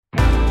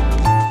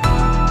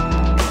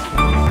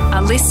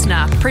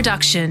listener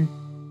production.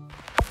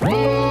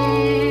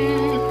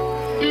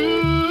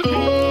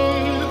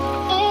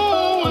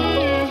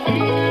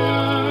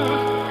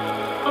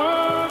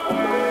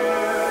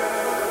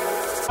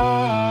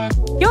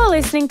 You're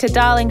listening to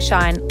Darling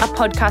Shine, a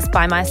podcast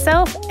by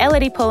myself,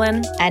 Elodie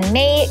Pullen, and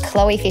me,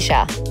 Chloe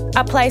Fisher.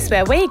 A place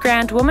where we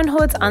ground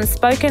womanhood's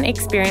unspoken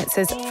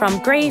experiences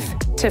from grief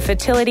to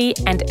fertility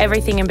and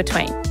everything in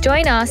between.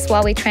 Join us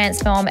while we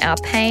transform our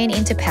pain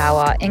into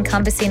power,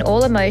 encompassing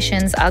all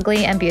emotions,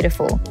 ugly and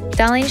beautiful.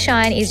 Darling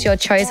Shine is your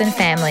chosen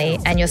family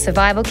and your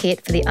survival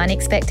kit for the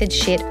unexpected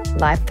shit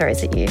life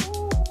throws at you.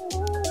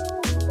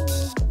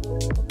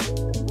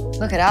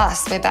 Look at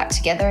us. We're back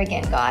together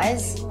again,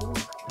 guys.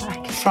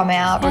 From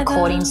our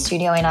recording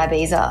studio in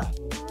Ibiza.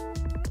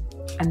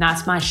 And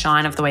that's my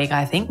shine of the week,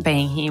 I think,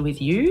 being here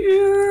with you.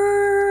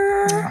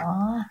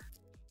 Aww,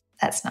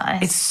 that's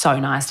nice. It's so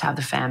nice to have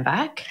the fam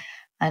back.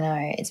 I know,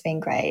 it's been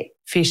great.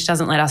 Fish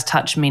doesn't let us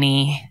touch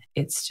Minnie.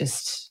 It's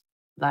just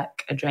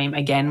like a dream.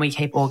 Again, we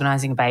keep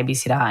organising a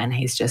babysitter and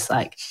he's just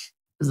like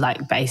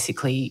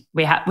basically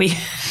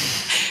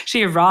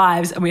she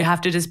arrives and we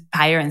have to just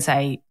pay her and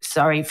say,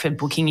 sorry for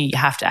booking you. You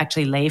have to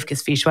actually leave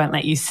because Fish won't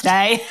let you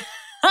stay.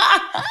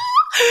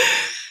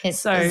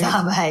 It's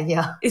bizarre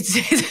behaviour.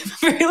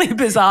 It's really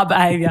bizarre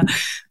behaviour.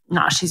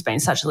 No, she's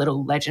been such a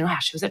little legend. Wow,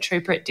 she was a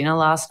trooper at dinner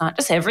last night.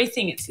 Just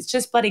everything. It's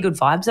just bloody good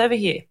vibes over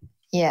here.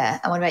 Yeah.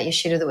 And what about your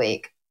shit of the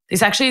week?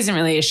 This actually isn't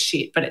really a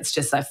shit, but it's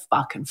just so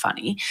fucking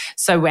funny.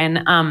 So when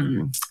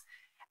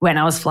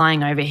I was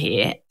flying over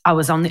here, I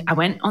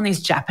went on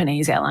this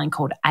Japanese airline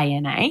called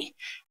ANA.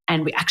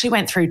 And we actually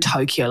went through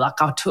Tokyo.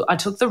 Like I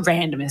took the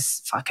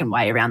randomest fucking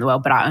way around the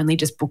world, but I only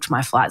just booked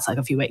my flights like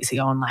a few weeks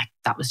ago and like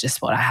that was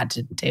just what I had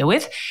to deal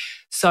with.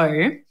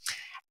 So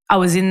I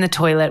was in the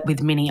toilet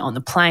with Minnie on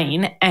the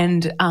plane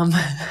and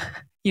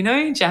you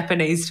know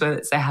Japanese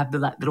toilets, they have the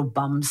like little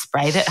bum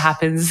spray that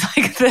happens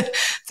like the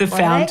what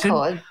fountain.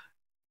 Are they called?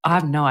 I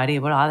have no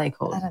idea. What are they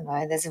called? I don't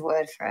know. There's a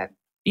word for it.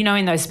 You know,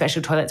 in those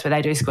special toilets where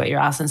they do squirt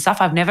your ass and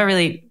stuff. I've never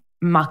really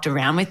mucked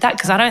around with that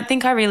because I don't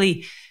think I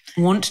really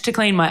want to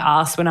clean my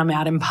ass when I'm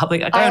out in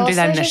public. I don't do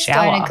that in the shower.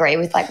 I don't agree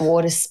with like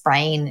water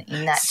spraying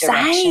in that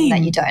direction that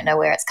you don't know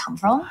where it's come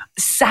from.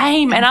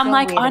 Same. And I'm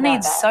like, I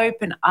need soap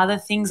and other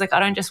things. Like I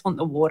don't just want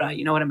the water.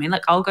 You know what I mean?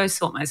 Like I'll go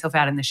sort myself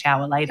out in the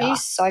shower later. You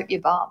soap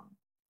your bum.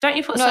 Don't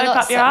you put soap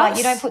up your ass? Like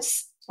you don't put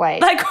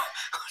wait. Like,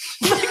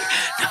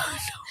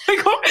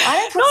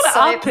 I don't put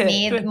soap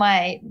near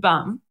my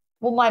bum.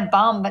 Well, my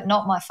bum, but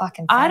not my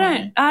fucking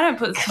fanny. I don't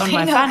put it on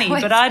my fanny,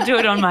 but I do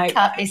it on my.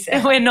 Cut this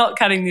out. We're not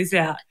cutting this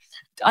out.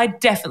 I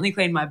definitely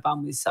clean my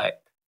bum with soap.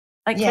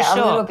 Like yeah, for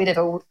sure. a little bit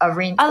of a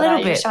rinse. A little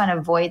bit. You're trying to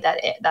avoid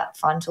that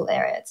frontal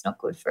area. It's not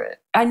good for it.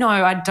 I know.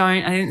 I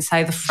didn't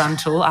say the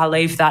frontal. I'll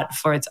leave that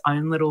for its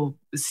own little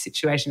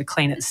situation to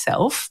clean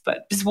itself.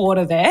 But there's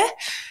water there.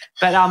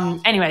 But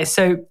anyway,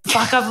 so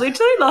fuck, I've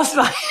literally lost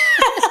my.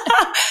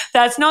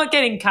 That's not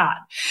getting cut.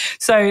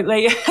 So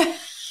like,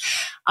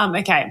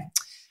 okay.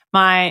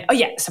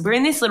 So we're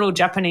in this little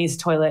Japanese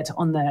toilet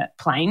on the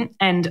plane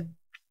and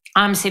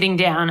I'm sitting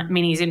down,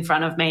 Minnie's in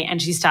front of me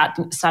and she's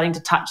starting to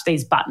touch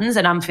these buttons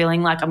and I'm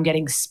feeling like I'm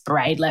getting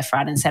sprayed left,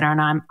 right and centre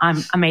and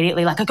I'm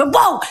immediately like, I go,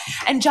 whoa,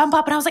 and jump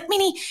up and I was like,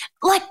 Minnie,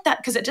 like that,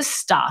 because it just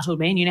startled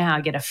me and you know how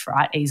I get a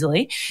fright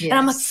easily. Yes. And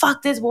I'm like,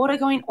 fuck, there's water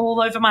going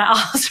all over my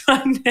ass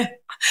right now.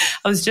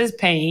 I was just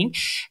peeing.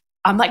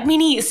 I'm like,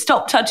 Minnie,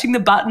 stop touching the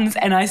buttons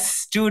and I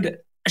stood,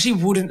 she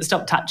wouldn't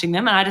stop touching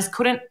them and I just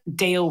couldn't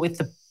deal with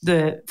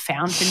the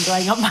fountain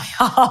going up my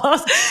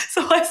ass.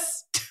 So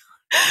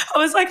I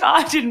was like,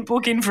 I didn't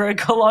book in for a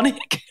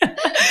colonic.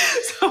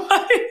 so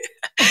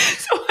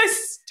I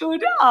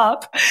stood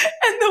up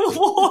and the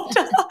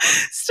water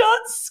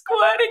starts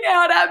squirting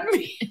out at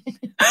me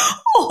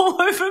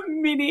all over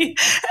Minnie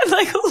and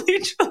like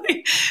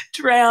literally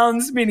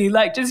drowns Minnie,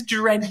 like just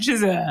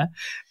drenches her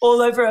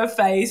all over her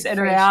face and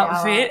her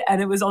outfit.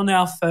 And it was on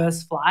our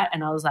first flight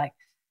and I was like,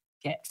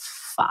 get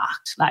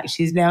fucked. Like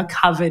she's now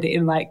covered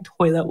in like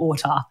toilet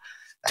water,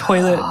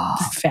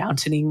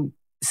 fountaining,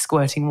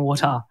 squirting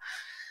water.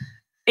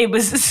 It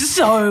was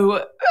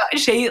so,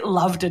 she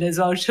loved it as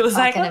well. She was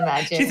like, I can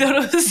imagine. She thought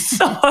it was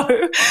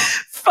so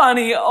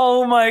funny.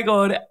 Oh my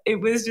God. It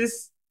was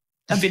just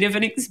a bit of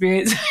an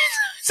experience.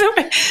 So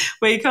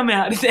we come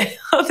out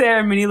there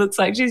and Minnie looks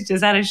like she's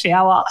just had a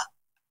shower.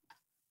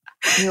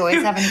 You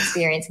always have an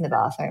experience in the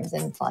bathrooms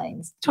and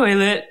planes.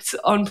 Toilets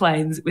on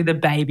planes with a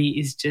baby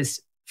is just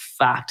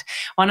fucked.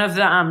 One of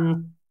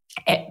the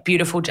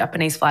beautiful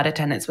Japanese flight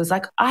attendants was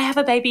like, I have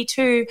a baby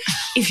too.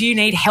 If you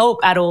need help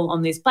at all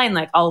on this plane,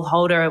 like I'll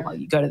hold her while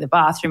you go to the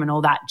bathroom and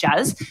all that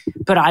jazz.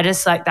 But I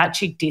just like that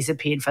chick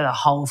disappeared for the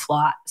whole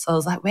flight. So I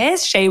was like,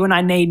 where's she when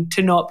I need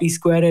to not be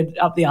squirted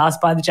up the arse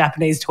by the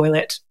Japanese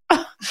toilet?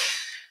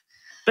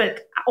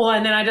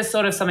 And then I just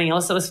thought of something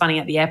else that was funny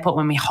at the airport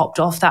when we hopped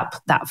off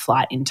that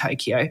flight in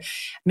Tokyo.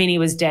 Minnie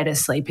was dead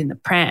asleep in the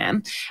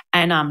pram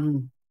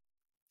and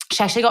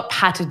she actually got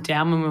patted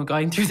down when we were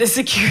going through the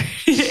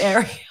security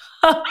area.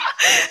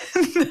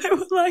 They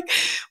were like,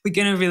 we're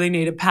going to really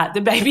need to pat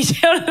the baby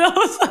down. And I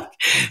was like,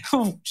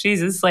 oh,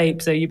 she's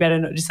asleep, so you better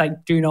not, just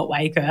like, do not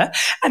wake her.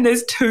 And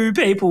there's two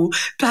people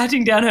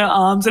patting down her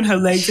arms and her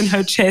legs and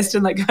her chest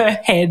and like her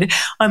head.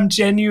 I'm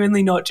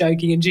genuinely not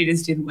joking, and she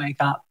just didn't wake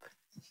up.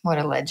 What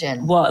a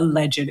legend. What a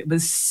legend. It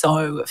was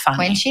so funny.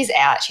 When she's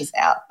out, she's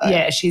out. Though.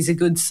 Yeah, she's a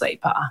good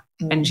sleeper.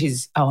 And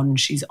she's on.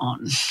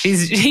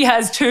 She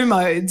has two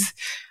modes.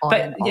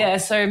 Yeah,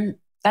 so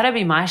that'd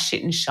be my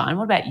shit and shine.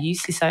 What about you,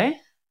 Siso?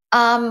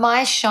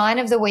 My shine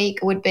of the week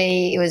would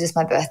be, it was just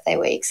my birthday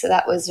week, so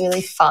that was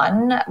really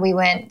fun.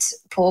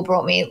 Paul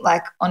brought me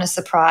like on a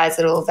surprise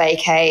little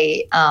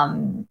vacay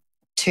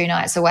 2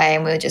 nights away,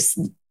 and we were just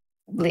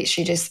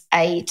literally just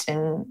ate,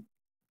 and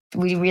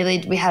we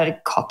had a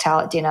cocktail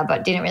at dinner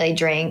but didn't really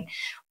drink.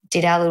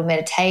 Did our little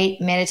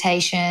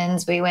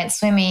meditations. We went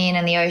swimming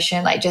in the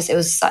ocean. It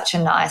was such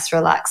a nice,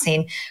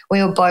 relaxing.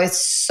 We were both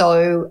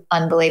so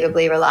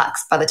unbelievably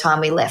relaxed by the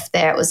time we left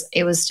there.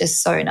 It was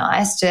just so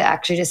nice to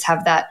actually just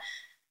have that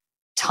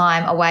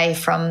time away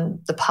from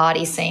the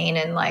party scene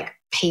and like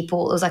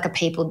people. It was like a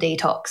people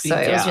detox. So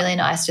It was really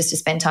nice just to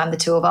spend time, the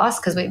two of us,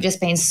 because we've just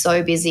been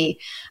so busy.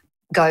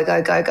 Go,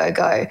 go, go, go,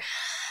 go.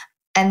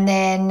 And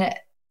then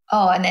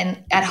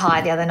at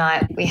High the other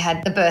night, we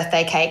had the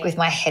birthday cake with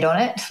my head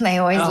on it. They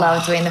always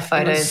love doing the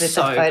photos with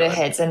the photo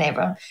heads and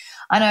everyone.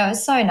 I know, it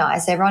was so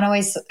nice. Everyone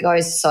always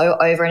goes so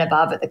over and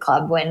above at the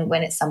club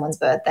when it's someone's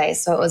birthday.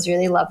 So it was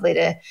really lovely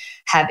to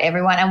have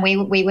everyone.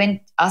 And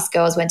us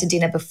girls went to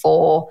dinner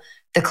before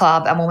the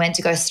club, and we were meant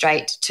to go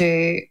straight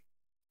to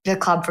the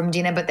club from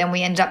dinner, but then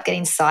we ended up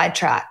getting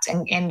sidetracked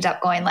and ended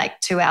up going like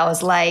 2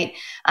 hours late.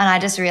 And I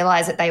just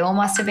realised that they all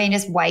must have been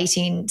just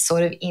waiting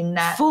sort of in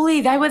that.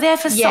 Fully, they were there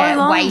for so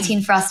long.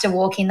 Waiting for us to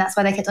walk in. That's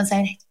why they kept on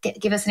saying,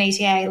 give us an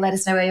ETA, let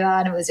us know where you are.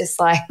 And it was just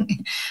like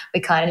we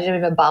kind of did a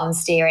bit of a bum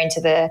steer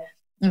into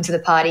the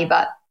party.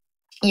 But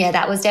yeah,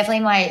 that was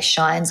definitely my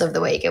shines of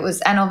the week. It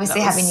was, and obviously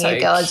having you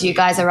girls, cute. You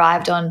guys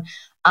arrived on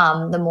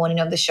the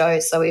morning of the show.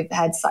 So we've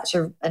had such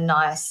a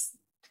nice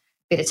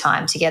bit of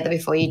time together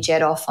before you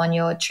jet off on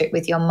your trip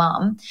with your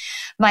mum.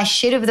 My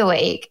shit of the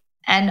week,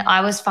 and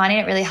I was finding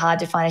it really hard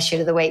to find a shit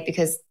of the week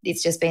because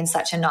it's just been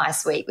such a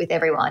nice week with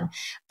everyone.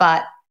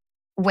 But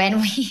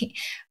when we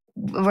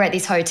were at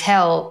this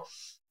hotel,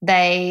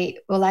 they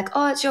were like,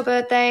 oh, it's your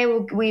birthday.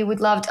 We would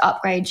love to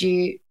upgrade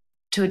you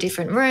to a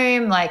different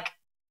room. Like,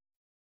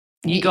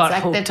 you got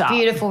like hooked the up.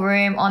 Beautiful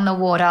room on the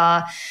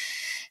water.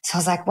 So I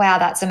was like, wow,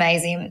 that's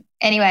amazing.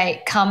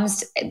 Anyway,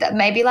 comes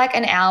maybe like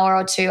an hour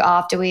or two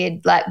after we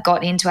had like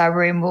got into our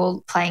room, we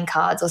were playing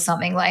cards or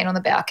something, laying on the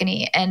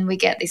balcony, and we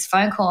get this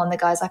phone call, and the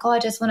guy's like, oh, I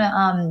just want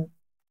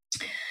to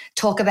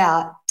talk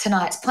about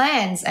tonight's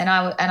plans. And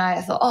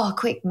I thought, oh,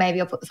 quick, maybe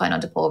I'll put the phone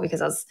onto Paul,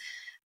 because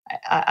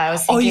I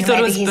was thinking you thought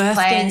maybe it was he's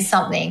birthday. playing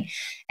something.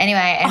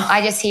 Anyway, and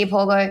I just hear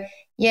Paul go,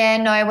 yeah,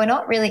 no, we're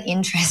not really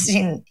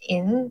interested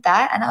in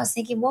that. And I was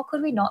thinking, what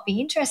could we not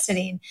be interested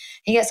in?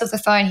 He gets off the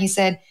phone. He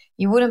said,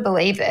 you wouldn't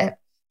believe it,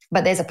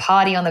 but there's a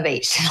party on the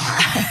beach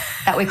tonight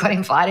that we got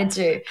invited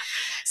to.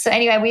 So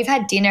anyway, we've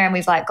had dinner and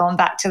we've like gone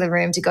back to the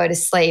room to go to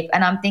sleep.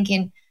 And I'm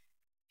thinking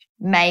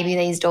maybe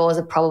these doors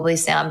are probably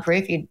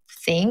soundproof, you'd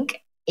think.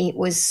 It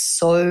was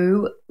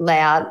so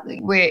loud.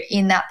 We're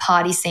in that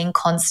party scene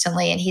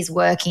constantly, and he's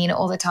working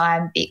all the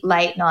time, big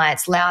late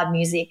nights, loud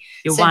music.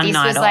 Your so one this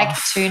night was like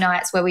off. 2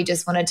 nights where we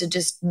just wanted to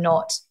just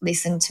not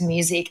listen to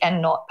music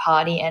and not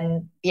party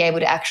and be able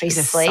to actually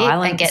Just sleep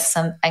silence. and get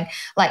some, and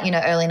like,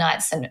 early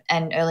nights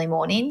and early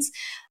mornings.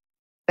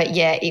 But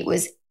yeah, it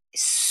was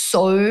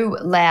so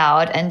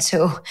loud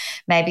until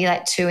maybe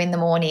like 2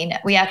 a.m.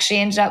 We actually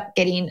ended up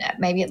getting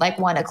maybe at like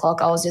 1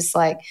 o'clock. I was just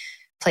like,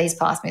 please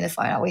pass me the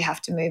phone. We have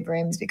to move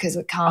rooms because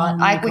we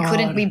can't. We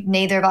couldn't.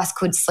 Neither of us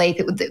could sleep.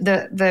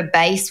 The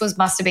base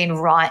must have been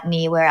right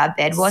near where our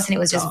bed was, and it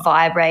was just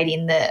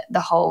vibrating the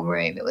whole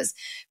room. It was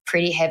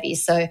pretty heavy.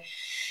 So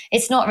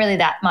it's not really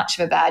that much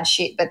of a bad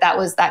shit, but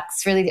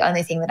that's really the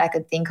only thing that I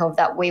could think of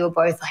that we were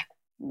both like,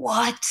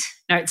 what?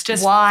 No, it's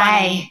just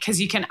why?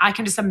 Because I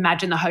can just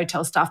imagine the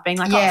hotel staff being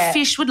like, Yeah. oh,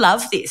 Fish would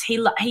love this. He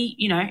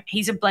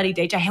he's a bloody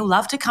DJ. He'll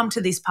love to come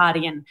to this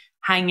party and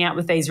hang out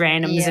with these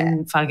randoms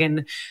and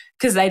fucking,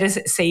 because they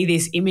just see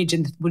this image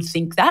and would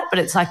think that, but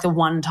it's like the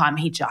one time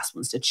he just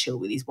wants to chill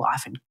with his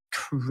wife and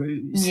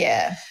cruise.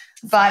 Yeah.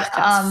 But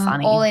That's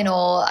funny. all in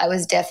all, I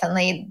was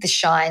definitely the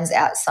shines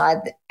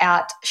outshined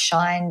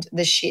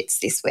the shits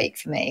this week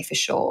for me, for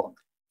sure.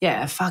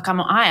 Yeah, fuck.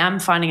 I am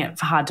finding it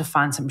hard to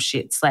find some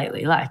shits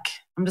lately. Like,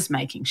 I'm just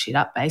making shit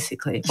up,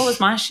 basically. What was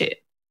my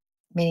shit?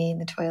 Minnie in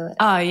the toilet.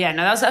 Oh, yeah.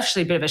 No, that was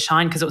actually a bit of a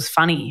shine because it was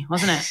funny,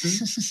 wasn't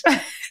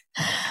it?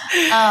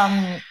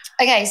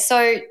 Okay,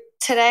 so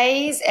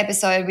today's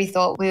episode, we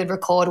thought we would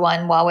record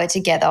one while we're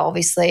together,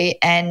 obviously,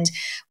 and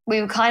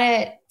we were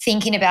kind of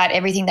thinking about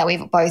everything that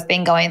we've both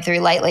been going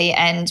through lately,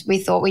 and we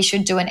thought we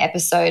should do an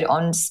episode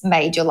on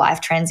major life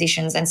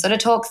transitions and sort of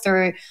talk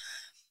through.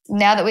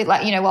 Now that we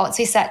once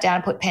we sat down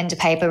and put pen to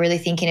paper, really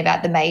thinking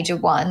about the major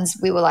ones,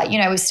 we were like,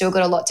 we've still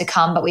got a lot to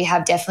come, but we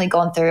have definitely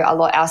gone through a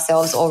lot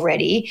ourselves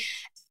already.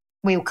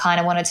 we kind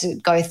of wanted to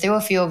go through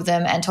a few of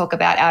them and talk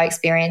about our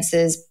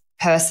experiences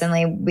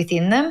personally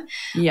within them.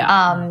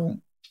 Yeah.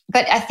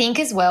 But I think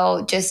as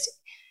well, just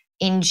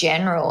in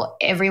general,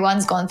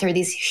 everyone's gone through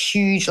this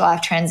huge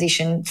life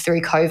transition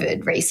through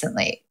COVID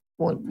recently,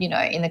 or, you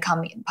know, in the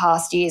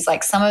past years.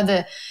 Like some of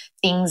the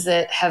things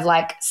that have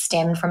like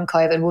stemmed from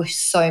COVID were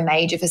so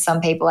major for some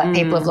people. Like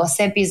people have lost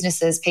their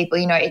businesses, people,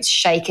 you know,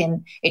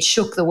 it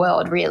shook the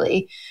world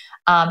really.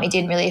 It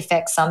didn't really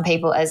affect some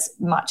people as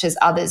much as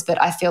others,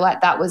 but I feel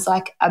like that was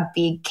like a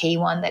big key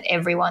one that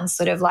everyone's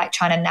sort of like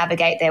trying to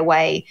navigate their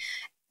way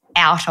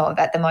out of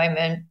at the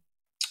moment.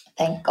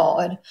 Thank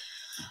God.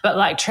 But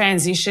like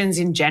transitions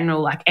in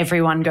general, like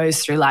everyone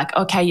goes through like,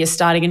 okay, you're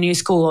starting a new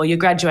school or you're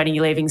graduating,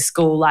 you're leaving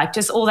school, like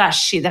just all that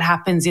shit that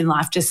happens in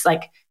life, just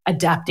like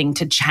adapting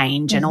to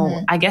change and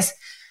all. I guess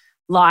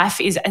life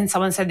is, and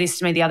someone said this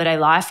to me the other day,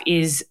 life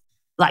is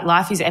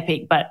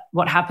epic, but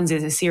what happens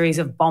is a series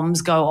of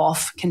bombs go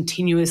off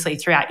continuously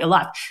throughout your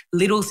life.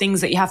 Little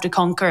things that you have to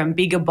conquer and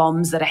bigger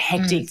bombs that are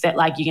hectic that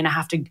like you're going to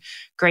have to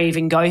grieve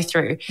and go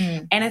through.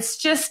 And it's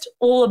just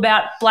all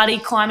about bloody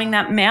climbing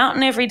that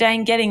mountain every day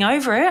and getting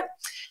over it.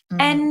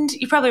 And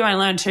you probably won't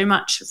learn too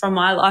much from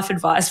my life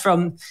advice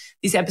from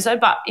this episode,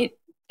 but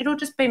it'll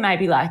just be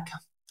maybe like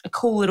a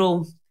cool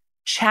little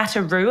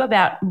chatteroo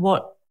about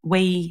what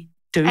we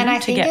do and I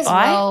to think get as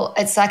by. well,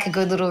 it's like a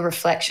good little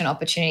reflection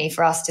opportunity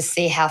for us to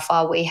see how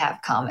far we have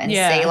come and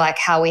see like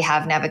how we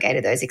have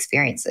navigated those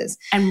experiences.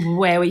 And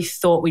where we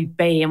thought we'd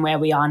be and where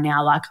we are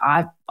now. Like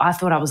I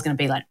thought I was going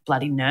to be like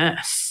bloody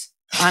nurse.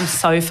 I'm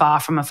so far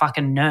from a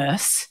fucking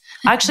nurse.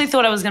 I actually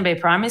thought I was going to be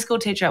a primary school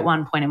teacher at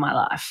one point in my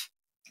life.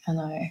 I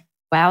know.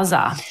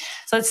 Wowza.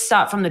 So let's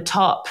start from the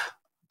top.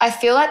 I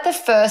feel like the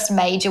first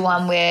major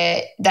one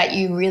that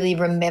you really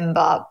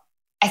remember,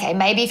 okay,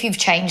 maybe if you've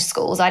changed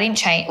schools. I didn't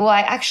change. Well,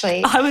 I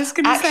was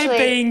going to say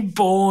being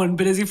born,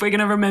 but as if we're going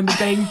to remember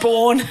being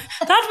born.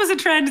 That was a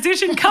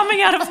transition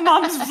coming out of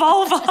mum's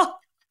vulva.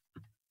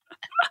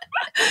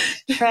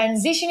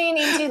 Transitioning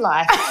into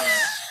life.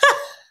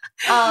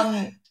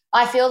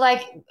 I feel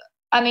like,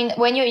 I mean,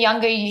 when you're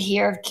younger, you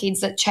hear of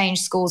kids that change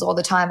schools all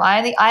the time.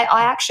 I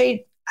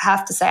actually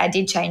have to say I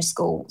did change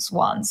schools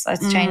once. I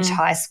changed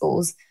high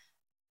schools.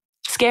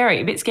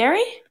 Scary, a bit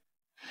scary?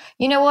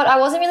 You know what? I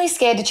wasn't really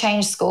scared to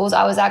change schools.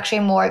 I was actually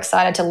more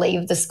excited to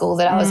leave the school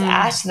that I was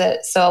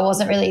at, so I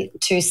wasn't really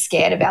too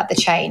scared about the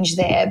change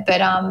there.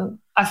 But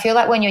I feel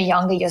like when you're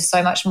younger, you're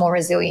so much more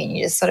resilient.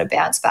 You just sort of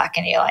bounce back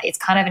and you're like, it's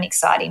kind of an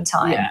exciting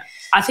time. Yeah.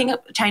 I think it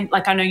changed,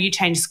 like I know you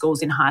changed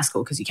schools in high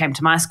school because you came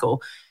to my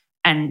school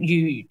and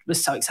you were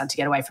so excited to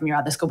get away from your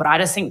other school. But I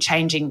just think I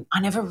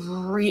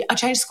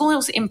changed school. It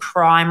was in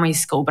primary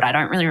school, but I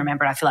don't really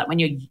remember it. I feel like when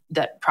you're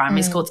that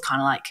primary school, it's kind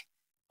of like,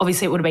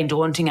 obviously it would have been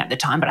daunting at the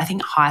time, but I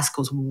think high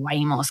school's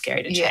way more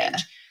scary to change. Yeah.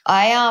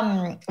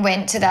 I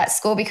went to that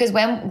school because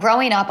when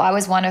growing up, I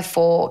was one of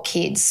 4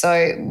 kids.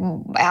 So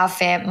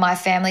my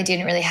family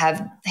didn't really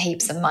have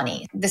heaps of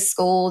money. The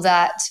school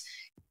that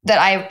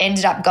I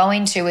ended up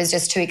going to was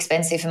just too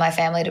expensive for my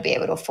family to be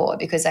able to afford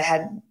because I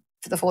had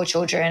the 4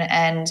 children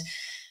and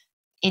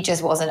it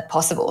just wasn't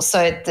possible.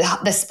 So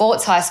the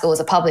sports high school is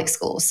a public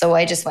school. So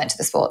I just went to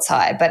the sports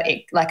high, but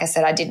like I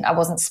said, I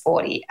wasn't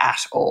sporty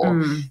at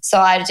all. So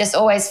I just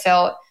always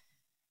felt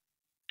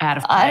out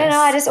of place. I don't know.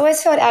 I just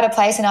always felt out of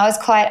place and I was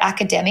quite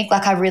academic.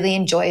 Like I really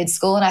enjoyed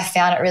school and I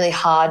found it really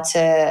hard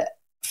to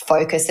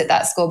focus at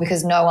that school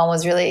because no one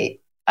was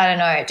really, I don't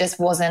know, it just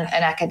wasn't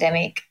an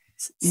academic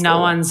school. No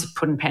one's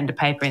putting pen to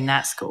paper in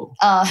that school.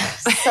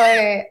 So,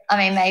 I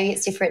mean, maybe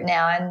it's different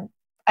now.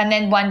 And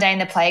then one day in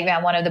the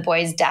playground, one of the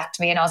boys dacked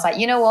me and I was like,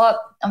 you know what?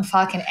 I'm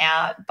fucking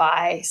out.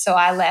 Bye. So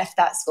I left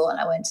that school and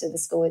I went to the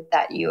school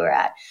that you were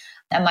at.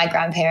 And my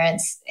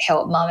grandparents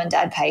helped mum and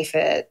dad pay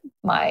for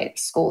my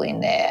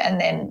schooling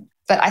there.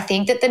 But I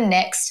think that the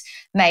next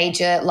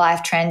major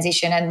life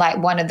transition and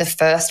like one of the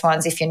first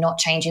ones, if you're not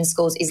changing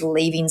schools, is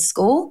leaving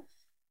school.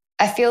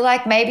 I feel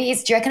like do you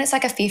reckon it's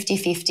like a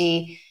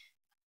 50-50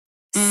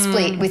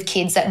 split with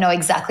kids that know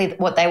exactly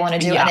what they want to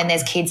do and then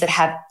there's kids that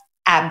have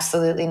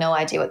absolutely no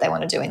idea what they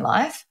want to do in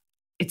life?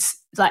 It's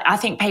like I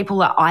think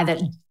people are either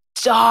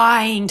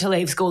dying to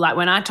leave school. Like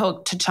when I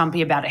talked to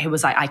Chumpy about it, he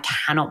was like, I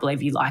cannot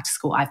believe you liked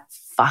school. I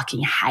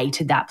fucking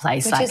hated that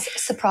place. Which is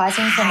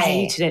surprising for me.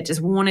 Hated it,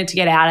 just wanted to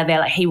get out of there.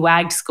 Like he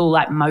wagged school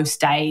like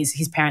most days.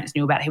 His parents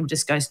knew about it. He would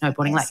just go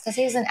snowboarding. Yes, because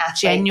he was an athlete.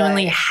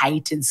 Genuinely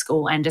hated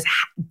school and just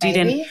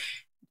didn't. Maybe?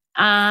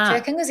 Do you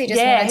reckon because he just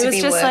wanted to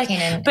be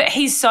working? But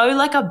he's so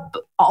like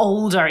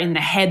older in the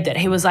head that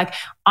he was like,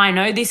 I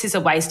know this is a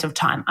waste of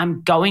time.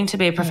 I'm going to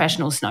be a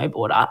professional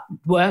snowboarder.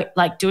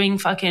 Like doing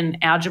fucking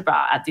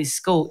algebra at this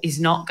school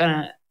isn't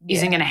gonna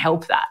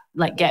help that.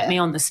 Like get me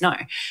on the snow.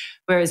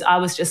 Whereas I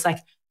was just like,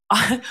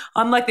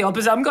 I'm like the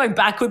opposite. I'm going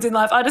backwards in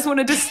life. I just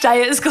wanted to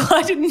stay at school.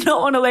 I did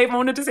not want to leave. I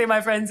wanted to see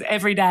my friends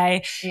every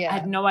day. I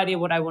had no idea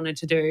what I wanted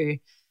to do.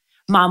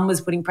 Mum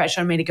was putting pressure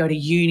on me to go to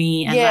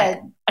uni and like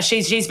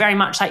she's very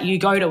much like you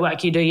go to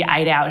work, you do your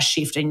 8-hour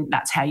shift and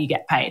that's how you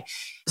get paid.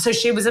 So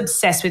she was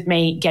obsessed with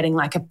me getting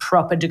like a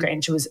proper degree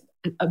and she was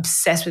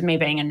obsessed with me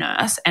being a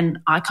nurse, and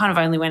I kind of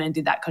only went and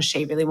did that because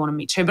she really wanted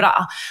me to. But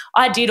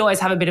I did always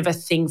have a bit of a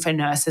thing for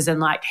nurses and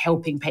like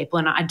helping people,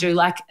 and I do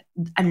like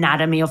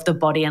anatomy of the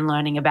body and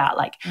learning about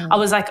like I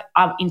was like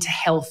I'm into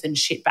health and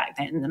shit back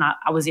then, and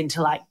I was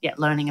into like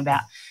learning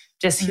about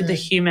just the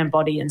human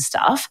body and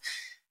stuff.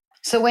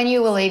 So when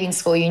you were leaving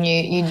school, you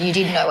knew you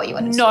didn't know what you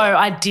wanted to do? No,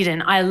 I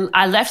didn't.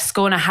 I left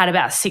school and I had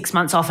about 6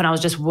 months off, and I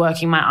was just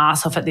working my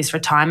ass off at this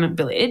retirement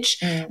village.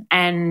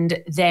 And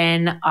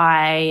then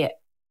I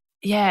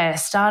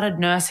started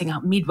nursing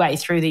up midway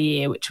through the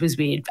year, which was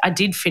weird. I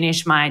did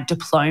finish my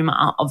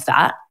diploma of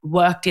that,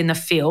 worked in the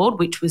field,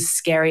 which was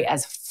scary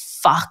as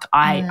fuck.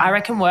 I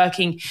reckon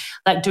working,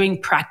 like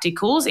doing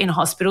practicals in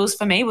hospitals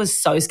for me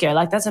was so scary.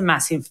 Like that's a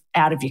massive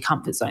out of your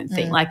comfort zone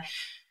thing. Like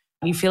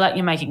you feel like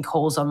you're making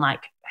calls on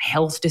like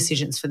health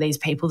decisions for these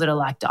people that are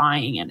like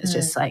dying, and it's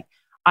just like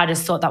I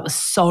just thought that was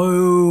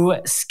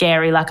so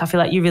scary. Like I feel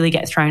like you really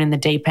get thrown in the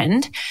deep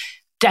end.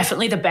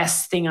 Definitely the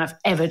best thing I've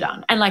ever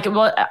done. And like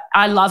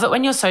I love it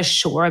when you're so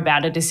sure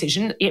about a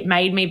decision. It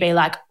made me be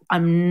like,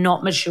 I'm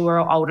not mature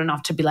or old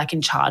enough to be like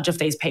in charge of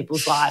these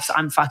people's lives.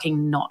 I'm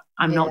fucking not.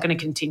 I'm not going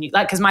to continue.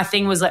 Like, because my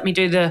thing was I'll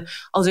do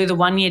the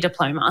 1 year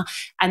diploma,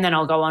 and then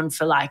I'll go on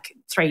for like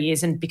 3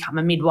 years and become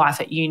a midwife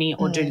at uni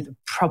or do the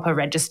proper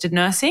registered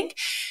nursing.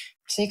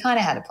 So you kind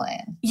of had a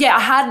plan. Yeah, I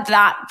had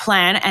that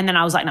plan, and then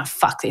I was like, no,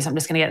 fuck this. I'm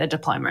just going to get the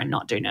diploma and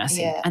not do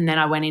nursing. Yeah. And then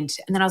I went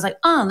into, and then I was like,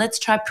 oh, let's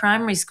try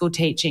primary school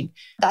teaching.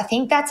 I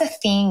think that's a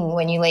thing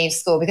when you leave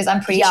school, because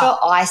I'm pretty sure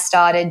I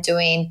started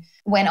doing,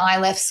 when I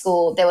left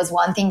school, there was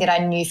one thing that I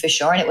knew for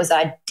sure, and it was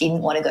I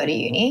didn't want to go to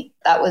uni.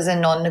 That was a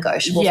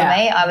non-negotiable for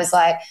me. I was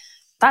like,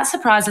 that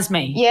surprises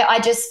me. Yeah, I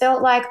just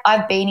felt like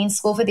I've been in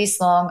school for this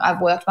long.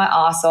 I've worked my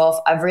ass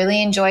off. I've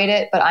really enjoyed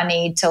it, but I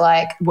need to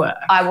like work.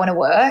 I want to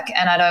work,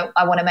 and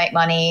I want to make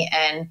money.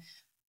 And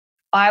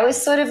I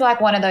was sort of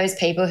like one of those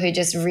people who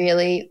just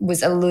really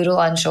was a little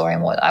unsure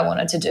in what I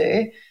wanted to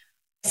do.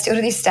 Still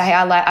to this day,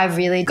 I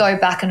really go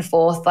back and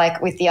forth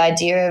like with the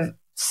idea of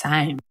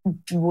same.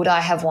 Would I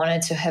have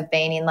wanted to have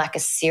been in like a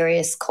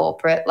serious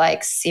corporate,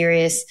 like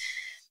serious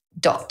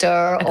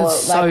doctor or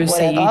like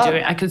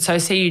whatever? I could so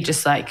see you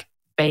just like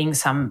being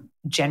some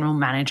general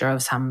manager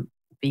of some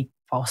big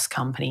boss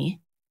company.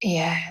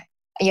 Yeah.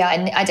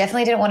 And I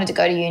definitely didn't want to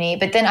go to uni.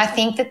 But then I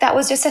think that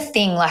was just a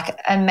thing, like,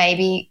 and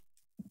maybe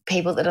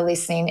people that are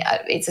listening,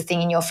 it's a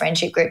thing in your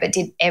friendship group, but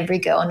did every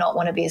girl not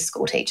want to be a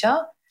school teacher?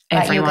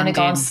 Like you're going to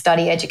go and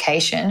study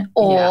education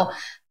or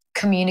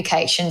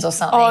communications or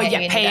something. Oh,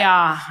 yeah,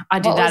 PR. I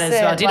did that as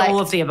well. I did all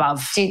of the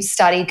above. Did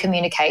study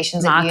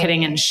communications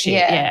marketing and shit,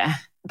 yeah.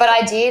 But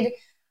I did.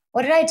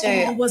 What did I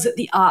do? Oh, was it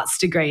the arts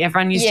degree?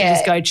 Everyone used to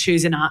just go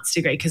choose an arts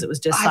degree because it was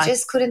just I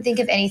just couldn't think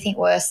of anything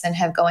worse than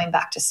going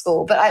back to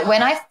school. But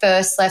when I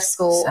first left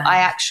school,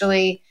 I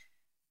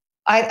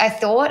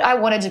thought I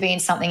wanted to be in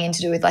something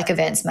to do with like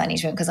events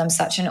management, because I'm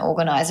such an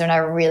organizer and I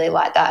really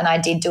like that. And I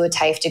did do a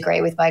TAFE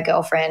degree with my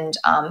girlfriend,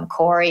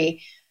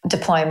 Corey,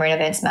 diploma in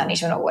events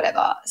management or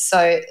whatever.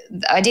 So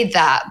I did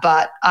that,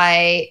 but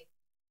I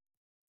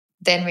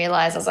then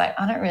realised I was like,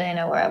 I don't really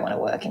know where I want to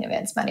work in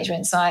events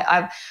management. So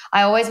I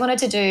always wanted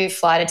to do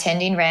flight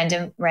attending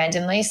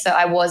randomly. So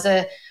I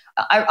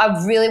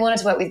really wanted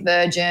to work with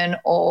Virgin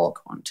or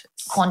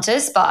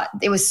Qantas, but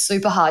it was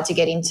super hard to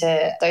get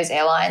into those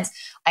airlines.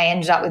 I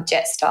ended up with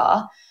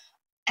Jetstar.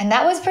 And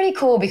that was pretty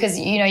cool because,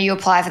 you know, you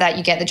apply for that,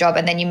 you get the job,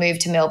 and then you move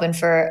to Melbourne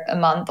for a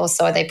month or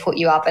so. They put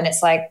you up and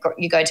it's like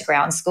you go to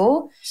ground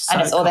school and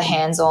it's all the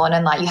hands-on,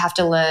 and like you have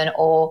to learn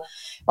all.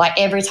 Like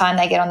every time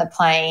they get on the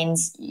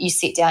planes, you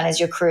sit down as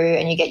your crew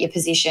and you get your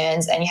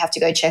positions, and you have to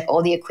go check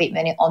all the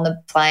equipment on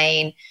the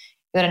plane.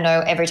 You got to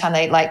know every time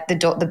they like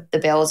the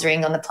bells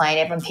ring on the plane,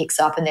 everyone picks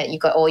up, and that you've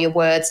got all your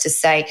words to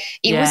say.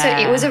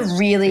 It was a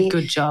really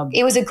good job.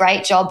 It was a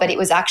great job, but it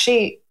was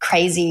actually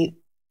crazy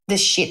the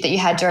shit that you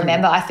had to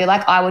remember. I feel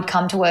like I would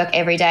come to work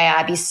every day.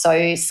 I'd be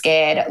so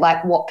scared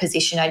like what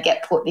position I'd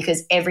get put,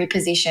 because every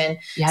position.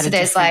 So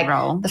there's like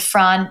role. The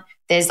front.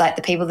 There's like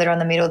the people that are on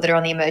the middle that are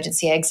on the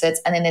emergency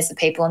exits, and then there's the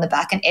people on the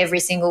back, and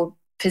every single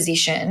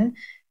position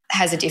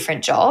has a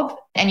different job,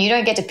 and you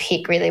don't get to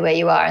pick really where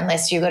you are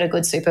unless you've got a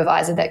good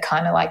supervisor that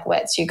kind of like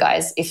lets you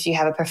guys if you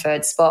have a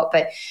preferred spot.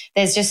 But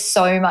there's just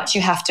so much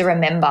you have to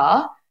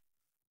remember.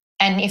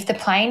 And if the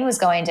plane was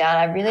going down,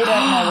 I really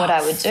don't know what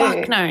I would do.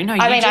 Fuck no.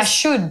 I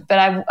should, but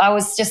I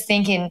was just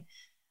thinking,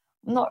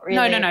 not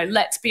really. No.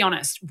 Let's be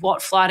honest.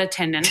 What flight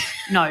attendant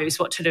knows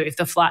what to do if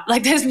the flight,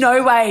 like there's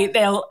no way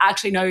they'll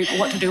actually know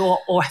what to do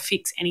or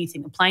fix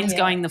anything. The plane's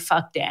going the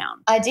fuck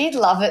down. I did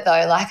love it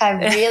though. Like I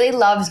really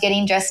loved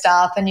getting dressed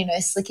up and, you know,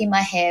 slicking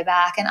my hair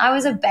back. And I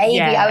was a baby.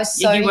 I was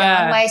so young.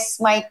 My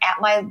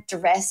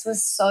dress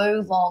was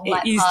so long.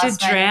 It used to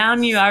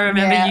drown you. I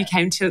remember you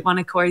came to one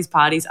of Corey's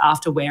parties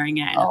after wearing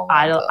it.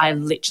 And I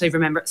literally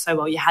remember it so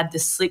well. You had the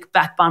slick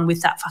back bun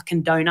with that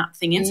fucking donut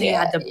thing in, so you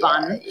had the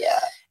bun. Yeah.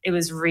 It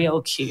was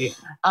real cute.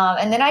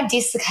 And then I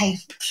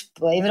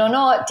believe it or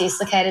not,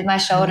 dislocated my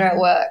shoulder at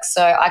work.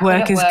 So I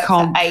couldn't work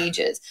for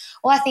ages.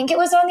 Well, I think it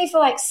was only for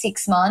like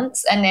 6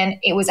 months, and then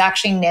it was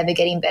actually never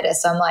getting better.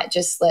 So I'm like,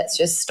 let's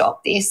just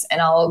stop this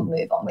and I'll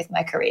move on with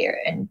my career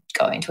and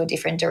go into a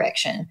different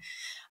direction.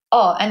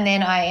 Oh, and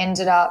then I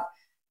ended up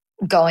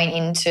going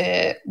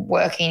into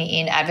working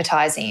in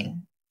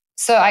advertising.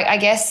 So I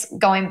guess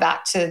going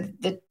back to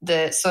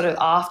the sort of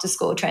after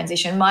school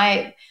transition,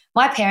 my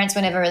parents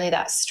were never really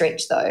that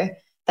strict though.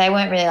 They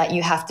weren't really like,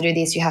 you have to do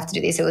this, you have to do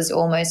this. It was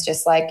almost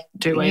just like,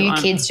 you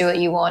kids do what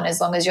you want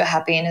as long as you're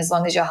happy and as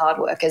long as you're hard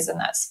workers, and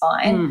that's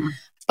fine.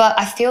 But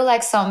I feel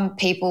like some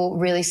people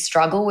really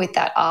struggle with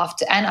that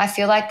after, and I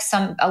feel like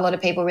a lot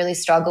of people really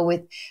struggle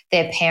with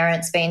their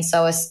parents being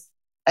so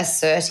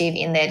assertive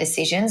in their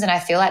decisions. And I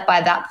feel like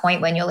by that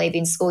point when you're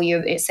leaving school,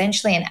 you're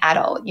essentially an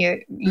adult. You're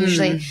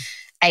usually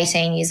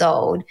 18 years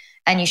old,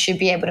 and you should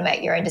be able to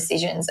make your own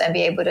decisions and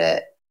be able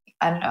to,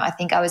 I don't know, I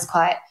think I was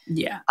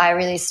I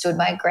really stood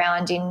my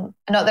ground in,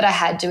 not that I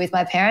had to with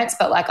my parents,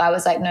 but like I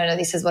was like, no,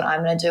 this is what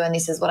I'm going to do and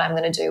this is what I'm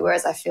going to do.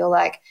 Whereas I feel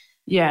like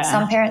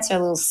some parents are a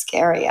little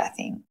scary, I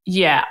think.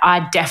 Yeah,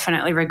 I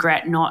definitely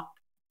regret not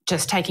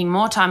just taking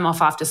more time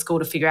off after school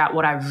to figure out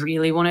what I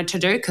really wanted to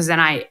do, because then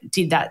I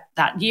did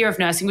that year of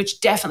nursing,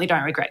 which definitely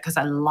don't regret because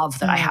I love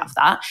that I have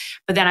that.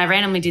 But then I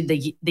randomly did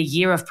the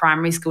year of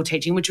primary school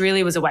teaching, which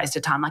really was a waste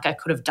of time. Like I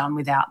could have done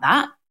without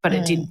that, but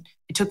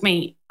it took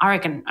me, I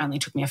reckon only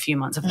took me a few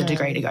months of the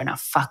degree to go, no,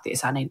 fuck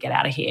this, I need to get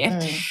out of here.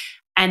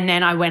 And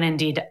then I went and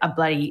did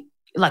I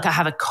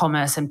have a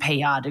commerce and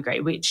PR degree,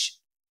 which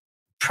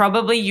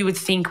probably you would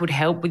think would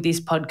help with this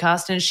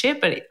podcast and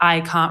shit, but I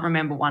can't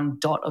remember one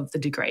dot of the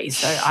degree.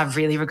 So I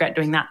really regret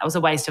doing that. That was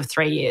a waste of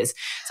 3 years.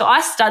 So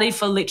I studied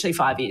for literally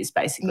 5 years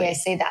basically. Yeah,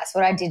 see, that's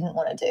what I didn't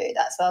want to do.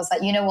 That's why I was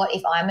like, you know what,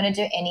 if I'm going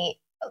to do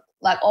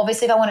like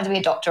obviously if I wanted to be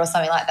a doctor or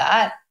something like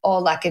that,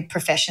 or like a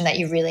profession that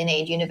you really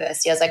need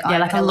university, I was like, I'm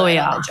like a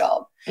lawyer on the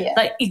job. Yeah.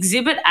 Like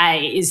Exhibit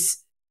A is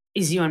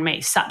you and me,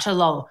 such a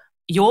lol.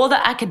 You're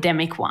the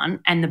academic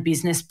one and the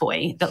business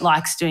boy that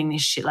likes doing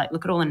this shit. Like,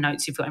 look at all the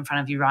notes you've got in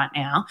front of you right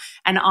now.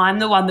 And I'm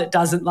the one that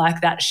doesn't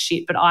like that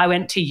shit. But I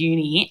went to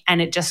uni,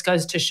 and it just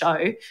goes to show,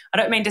 I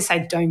don't mean to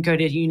say don't go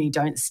to uni,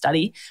 don't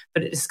study,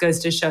 but it just goes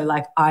to show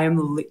like I am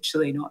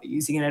literally not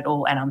using it at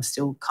all, and I'm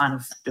still kind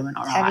of doing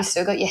all right. Have you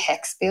still got your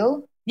HECS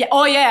bill? Yeah.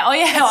 Oh, yeah.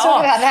 Let's talk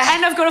about that.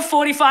 And I've got a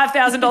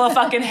 $45,000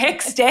 fucking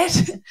HECS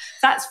debt.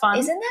 That's fun.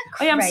 Isn't that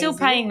crazy? Oh, yeah, I'm still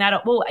paying that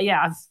off. Well,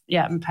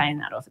 I'm paying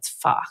that off. It's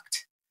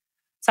fucked.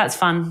 So that's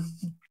fun.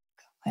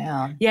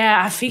 Wow.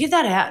 Yeah, I figured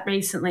that out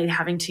recently,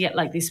 having to get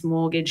like this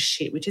mortgage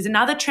shit, which is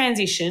another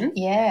transition.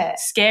 Yeah.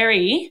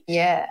 Scary.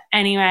 Yeah.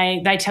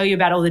 Anyway, they tell you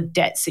about all the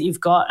debts that you've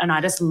got, and I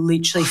just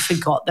literally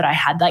forgot that I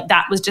had. Like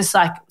that was just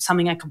like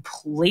something I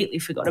completely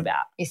forgot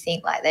about. You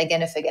think like they're going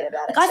to forget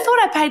about it I thought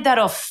I paid that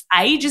off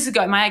ages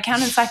ago. My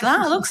accountant's like,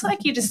 it looks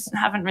like you just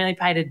haven't really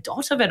paid a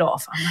dot of it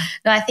off. I'm like,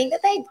 no, I think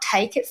that they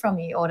take it from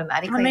you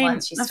automatically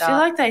once you start. I feel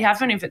like they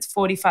haven't if it's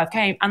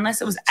 45K,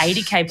 unless it was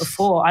 80K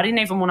before. I didn't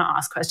even want to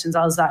ask questions.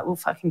 I was like, we'll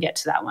fucking get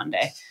to that one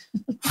day.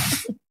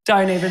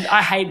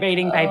 I hate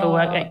reading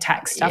paperwork, like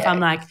tax stuff. Yeah, I'm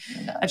like,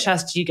 no. I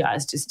trust you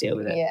guys, just deal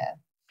with it. Yeah.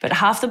 But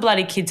half the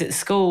bloody kids at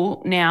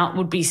school now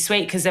would be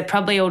sweet because they're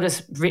probably all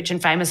just rich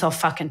and famous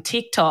off fucking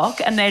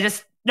TikTok, and they're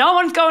just, no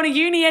one's going to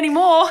uni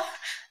anymore.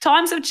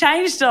 Times have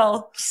changed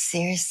all.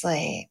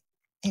 Seriously.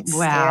 It's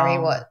scary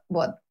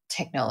what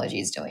technology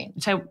is doing.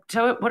 So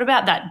what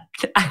about that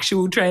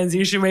actual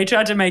transition? We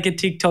tried to make a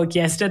TikTok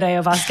yesterday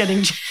of us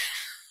getting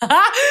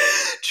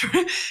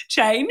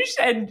changed,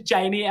 and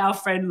Janie, our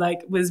friend, like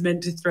was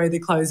meant to throw the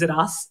clothes at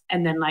us,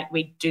 and then like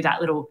we do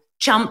that little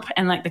jump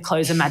and like the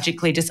clothes are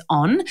magically just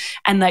on,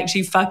 and like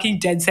she fucking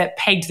dead set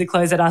pegged the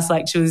clothes at us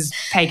like she was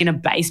pegging a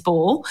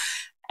baseball.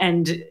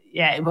 And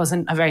yeah, it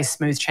wasn't a very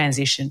smooth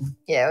transition.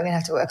 Yeah, we're gonna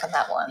have to work on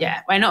that one.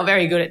 Yeah, we're not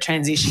very good at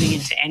transitioning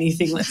into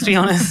anything, let's be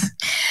honest.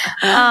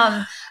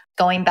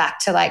 Going back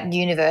to like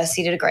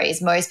university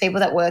degrees, most people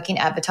that work in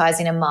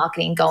advertising and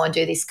marketing go and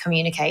do this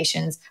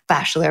communications,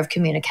 Bachelor of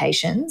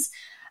Communications.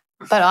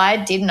 But I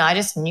didn't.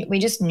 We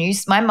just knew.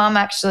 My mum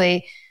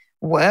actually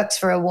worked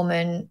for a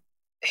woman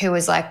who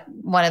was like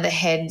one of the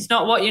heads. It's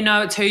not what you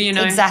know, it's who you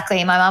know.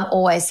 Exactly. My mum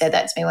always said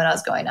that to me when I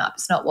was growing up.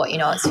 It's not what you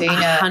know, it's who you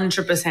know.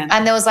 100%.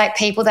 And there was like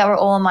people that were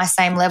all on my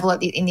same level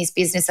in this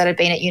business that had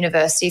been at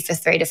university for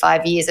 3 to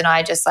 5 years, and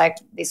I just like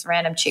this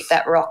random chick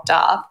that rocked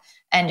up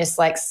and just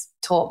like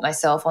taught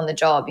myself on the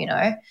job, you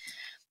know.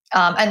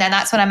 And then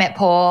that's when I met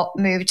Paul,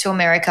 moved to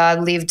America,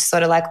 lived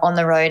sort of like on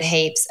the road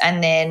heaps,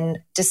 and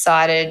then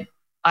decided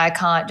I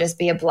can't just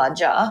be a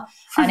bludger.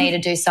 I need to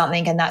do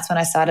something, and that's when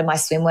I started my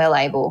swimwear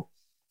label.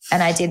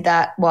 And I did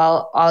that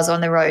while I was on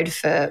the road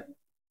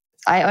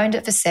I owned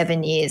it for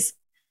 7 years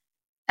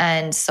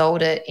and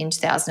sold it in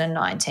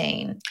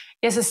 2019.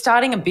 Yeah, so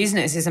starting a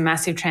business is a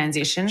massive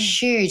transition.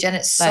 Huge, and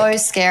it's so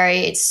scary.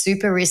 It's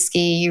super risky.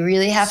 You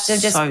really have to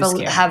just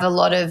have a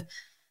lot of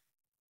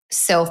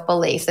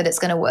self-belief that it's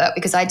going to work,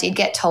 because I did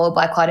get told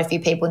by quite a few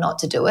people not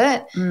to do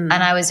it. And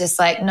I was just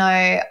like, no,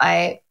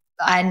 I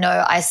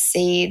know, I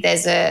see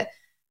there's a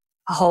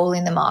a hole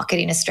in the market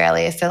in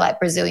Australia for like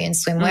Brazilian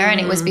swimwear. And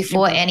it was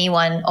before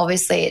anyone,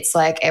 obviously it's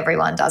like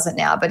everyone does it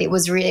now, but it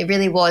was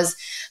really was,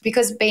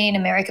 because being in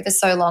America for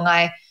so long,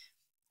 I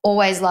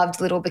always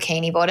loved little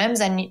bikini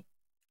bottoms and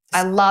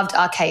I loved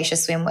Acacia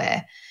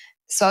swimwear.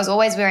 So I was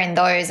always wearing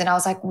those and I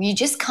was like, well, you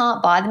just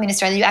can't buy them in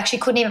Australia. You actually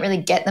couldn't even really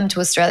get them to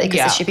Australia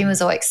because the shipping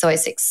was always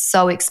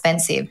so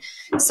expensive.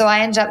 So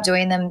I ended up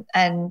doing them,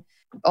 and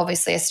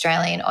obviously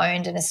Australian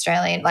owned and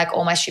Australian, like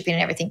all my shipping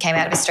and everything came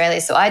out of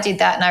Australia. So I did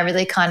that and I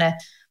really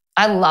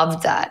I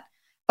loved that.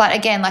 But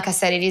again, like I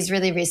said, it is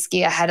really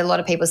risky. I had a lot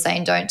of people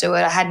saying don't do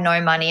it. I had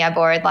no money. I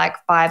borrowed like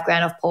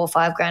 $5,000 off Paul,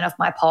 $5,000 off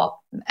my pop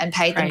and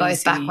paid them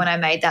both back when I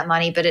made that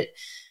money.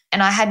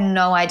 And I had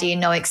no idea,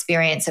 no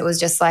experience. It was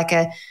just like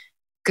a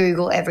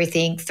Google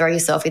everything, throw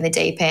yourself in the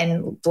deep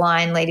end,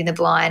 blind leading the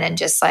blind, and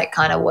just like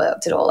kind of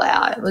worked it all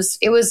out.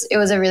 It was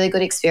a really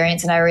good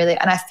experience, and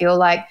I feel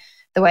like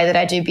the way that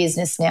I do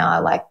business now,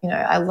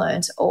 I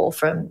learned all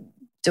from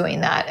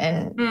doing that.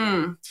 And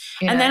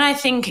and then I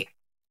think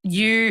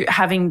you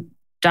having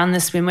done the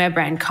swimwear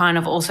brand kind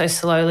of also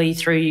slowly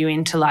threw you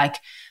into like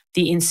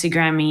the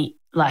Instagram-y,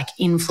 like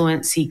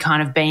influency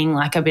kind of being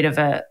like a bit of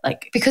a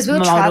like, because we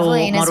were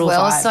traveling as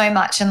well vibe. So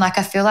much, and like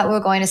I feel like we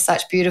were going to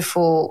such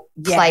beautiful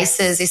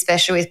places,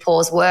 especially with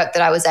Paul's work,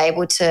 that I was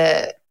able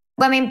to,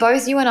 I mean,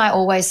 both you and I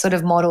always sort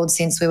of modeled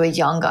since we were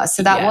younger,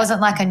 so that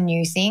wasn't like a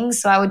new thing.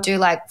 So I would do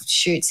like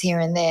shoots here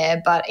and there,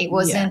 but it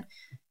wasn't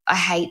I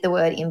hate the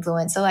word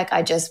influencer. Like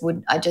but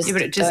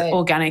it just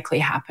organically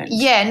happened.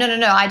 Yeah,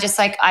 no.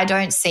 I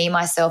don't see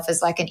myself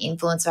as like an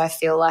influencer. I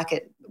feel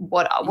like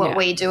what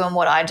we do and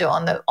what I do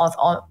on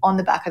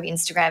the back of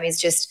Instagram is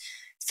just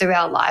through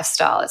our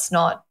lifestyle. It's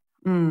not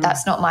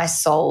that's not my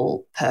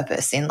sole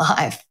purpose in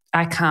life.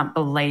 I can't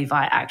believe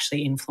I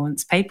actually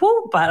influence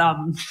people, but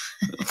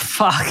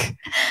fuck.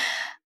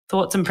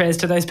 Thoughts and prayers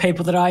to those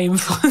people that I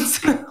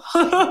influence.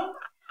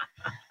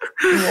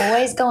 You're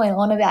always going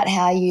on about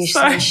how you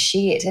say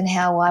shit and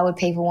why would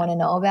people want to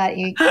know about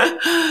you?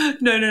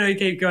 No,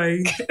 keep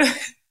going.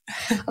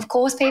 Of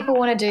course people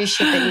want to do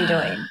shit that you're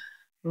doing.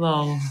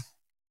 Lol.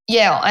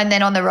 Yeah, and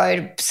then on the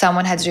road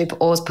someone had to do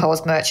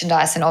Paul's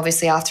merchandise, and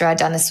obviously after I'd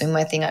done the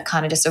swimwear thing it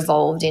kind of just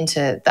evolved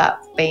into that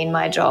being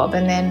my job,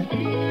 and then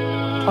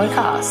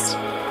podcast.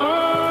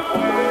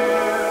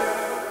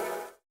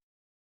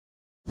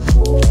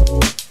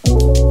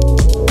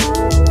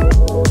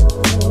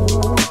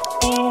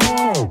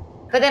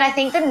 But then I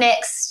think the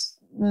next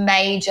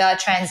major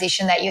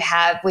transition that you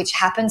have, which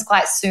happens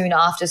quite soon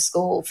after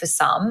school for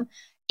some,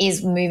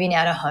 is moving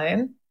out of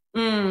home.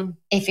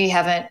 If you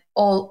haven't,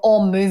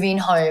 or moving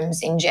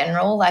homes in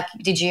general. Like,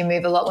 did you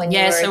move a lot when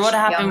you were so what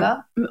happened,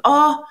 younger?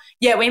 Oh,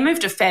 yeah, we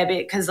moved a fair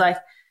bit because, like,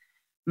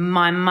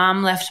 my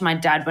mum left my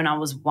dad when I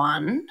was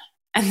 1,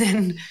 and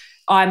then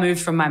I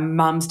moved from my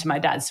mum's to my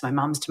dad's to my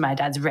mum's to my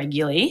dad's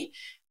regularly.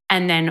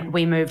 And then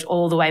we moved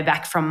all the way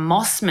back from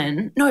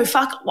Mossman. No,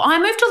 fuck, I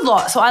moved a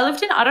lot. So I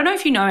lived in, I don't know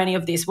if you know any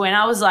of this, when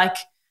I was like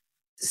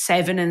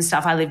 7 and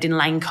stuff, I lived in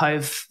Lane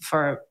Cove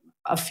for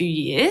a few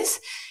years,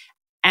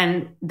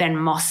 and then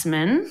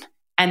Mossman,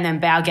 and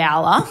then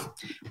Balgowlah.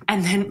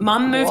 And then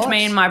Mum moved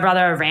me and my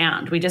brother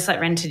around. We just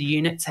like rented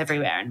units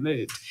everywhere and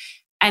moved.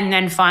 And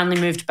then finally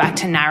moved back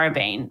to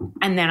Narrabeen.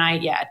 And then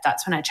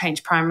that's when I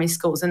changed primary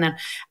schools. And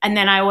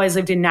then I always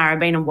lived in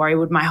Narrabeen and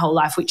Warriewood my whole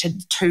life, which are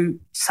 2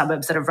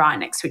 suburbs that are right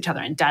next to each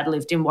other. And Dad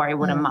lived in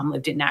Warriewood and Mum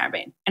lived in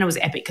Narrabeen. And it was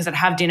epic because I'd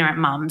have dinner at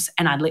Mum's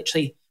and I'd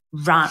literally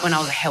run, when I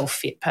was a health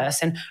fit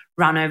person,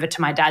 run over to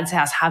my dad's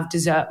house, have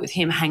dessert with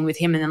him, hang with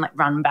him, and then like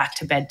run back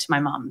to bed to my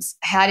mum's.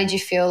 How did you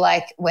feel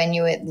like when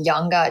you were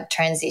younger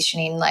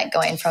transitioning, like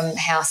going from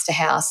house to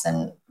house,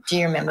 and do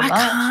you remember much?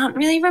 I can't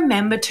really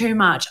remember too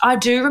much. I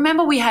do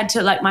remember we had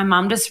to, like, my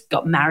mum just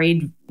got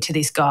married to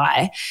this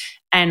guy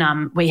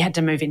and we had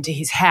to move into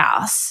his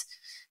house,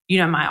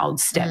 my old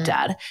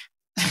stepdad.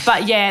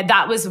 But, yeah,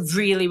 that was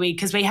really weird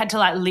because we had to,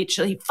 like,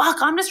 literally –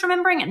 I'm just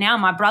remembering it now.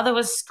 My brother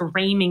was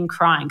screaming,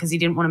 crying because he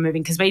didn't want to move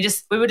in because we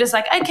were just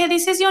like, okay,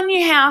 this is your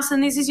new house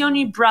and this is your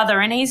new brother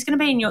and he's going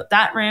to be in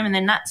that room and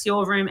then that's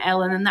your room,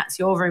 Ellen, and that's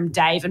your room,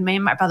 Dave. And me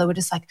and my brother were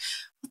just like,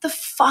 what the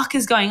fuck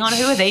is going on?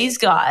 Who are these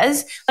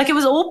guys? Like, it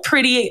was all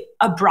pretty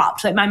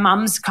abrupt. Like, my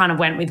mum's kind of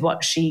went with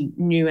what she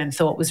knew and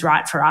thought was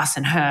right for us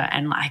and her,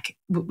 and like,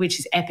 which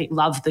is epic.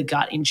 Love the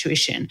gut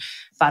intuition.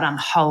 But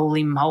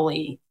holy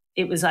moly,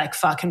 it was like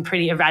fucking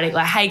pretty erratic.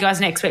 Like, hey guys,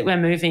 next week we're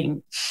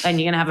moving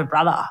and you're going to have a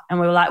brother. And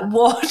we were like,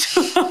 what?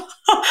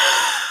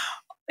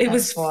 It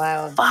was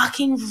wild.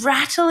 Fucking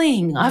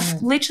rattling.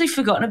 I've literally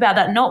forgotten about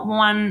that. Not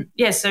one.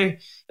 Yeah, so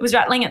it was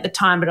rattling at the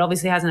time, but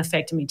obviously hasn't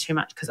affected me too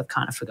much because I've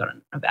kind of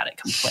forgotten about it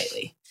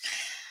completely.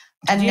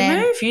 Did you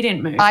move? You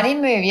didn't move. I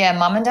didn't move. Yeah,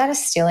 Mum and Dad are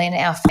still in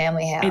our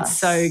family house. It's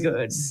so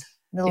good. It's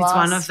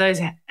one of those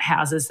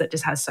houses that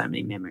just has so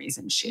many memories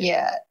and shit.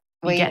 Yeah.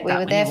 We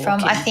were there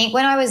from, I think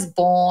when I was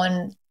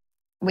born,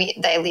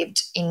 they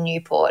lived in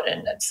Newport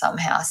and at some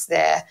house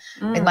there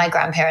with my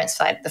grandparents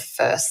for like the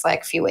first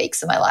like few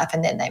weeks of my life,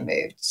 and then they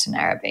moved to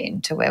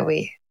Narrabeen to where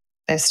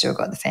they've still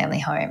got the family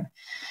home.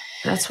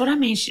 That's what I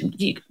mean.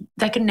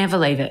 They can never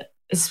leave it.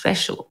 It's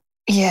special.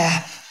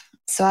 Yeah.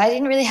 So I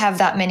didn't really have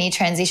that many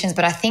transitions,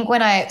 but I think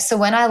when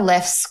I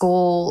left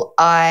school,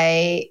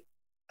 I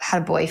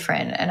had a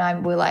boyfriend,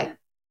 and we're like,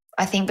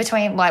 I think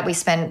between like we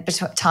spent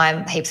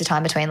heaps of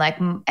time between like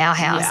our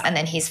house and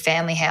then his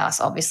family house,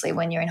 obviously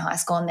when you're in high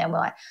school, and then we're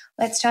like,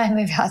 let's try and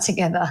move out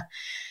together.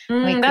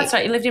 That's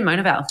right. You lived in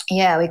Mona Vale.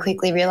 Yeah, we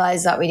quickly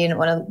realised that we didn't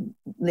want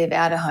to live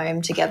out of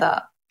home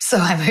together. So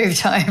I moved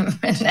home.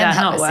 And did that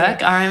not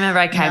work? I remember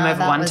I came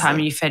over one time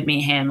and you fed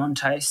me ham on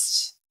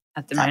toast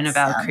at the Mona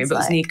Vale crib. It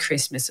was near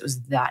Christmas. It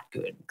was that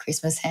good.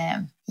 Christmas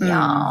ham.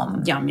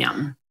 Yum. Yum,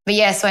 yum. But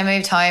yeah, so I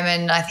moved home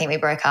and I think we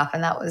broke up,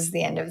 and that was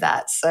the end of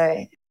that.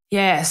 So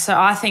yeah, so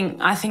I think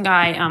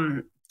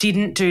I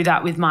didn't do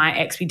that with my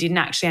ex. We didn't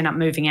actually end up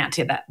moving out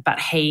together, but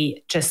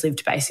he just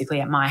lived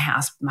basically at my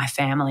house with my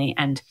family,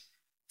 and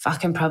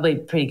fucking probably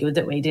pretty good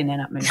that we didn't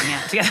end up moving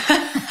out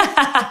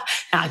together.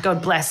 Nah,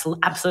 God bless.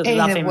 Absolutely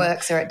love him. Either it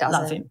works or it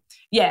doesn't. Love him.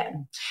 Yeah.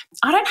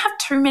 I don't have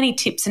too many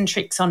tips and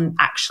tricks on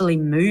actually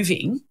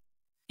moving.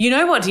 You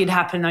know what did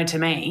happen though to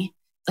me?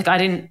 Like I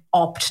didn't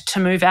opt to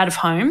move out of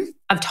home.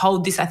 I've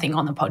told this I think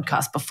on the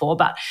podcast before,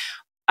 but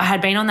I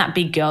had been on that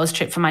big girls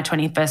trip for my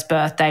 21st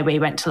birthday. We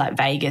went to like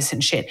Vegas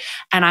and shit,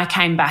 and I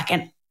came back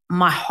and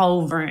my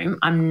whole room,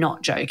 I'm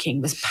not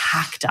joking, was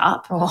packed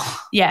up.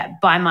 Oh. Yeah,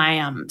 by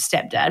my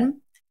stepdad.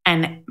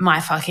 And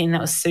my there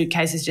was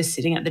suitcases just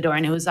sitting at the door,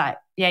 and he was like,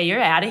 yeah, you're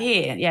out of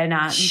here. Yeah,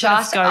 nah, you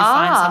got to go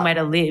find somewhere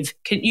to live.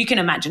 You can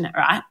imagine it,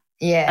 right?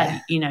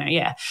 Yeah.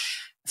 Yeah.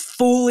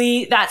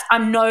 Fully,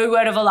 I'm no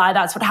word of a lie.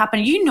 That's what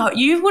happened.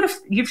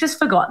 You've just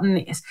forgotten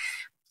this.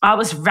 I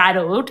was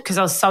rattled because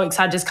I was so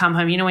excited to just come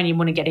home. You know when you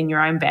want to get in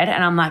your own bed,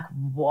 and I'm like,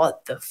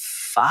 what the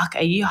fuck?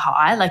 Are you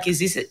high? Like, is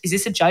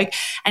this a joke?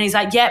 And he's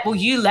like, yeah, well,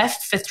 you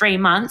left for 3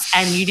 months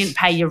and you didn't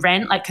pay your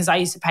rent. Like, because I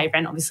used to pay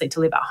rent, obviously,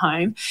 to live at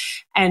home.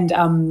 And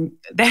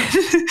then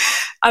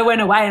I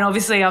went away, and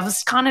obviously I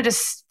was kind of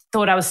just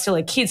thought I was still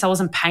a kid, so I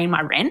wasn't paying my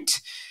rent.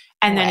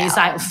 And then he's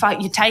like, fuck,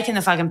 you're taking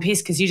the fucking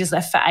piss because you just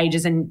left for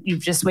ages, and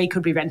we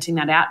could be renting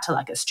that out to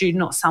like a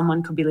student, or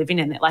someone could be living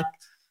in it. Like,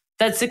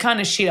 that's the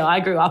kind of shit I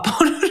grew up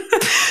on.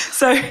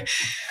 So,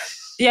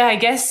 yeah, I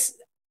guess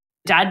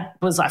Dad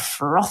was like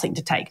frothing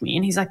to take me,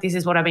 and he's like, this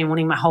is what I've been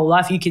wanting my whole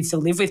life. You kids to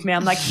live with me.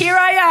 I'm like, here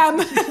I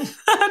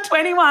am,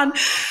 21.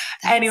 That's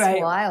anyway,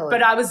 wild.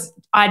 But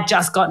I'd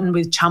just gotten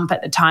with Chump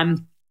at the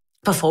time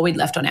before we'd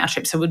left on our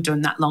trip. So we're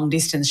doing that long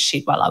distance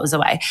shit while I was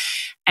away.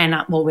 And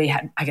I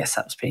guess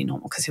that was pretty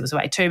normal because he was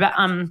away too. But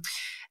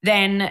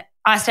then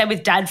I stayed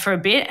with Dad for a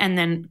bit, and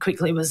then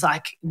quickly was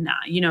like, nah,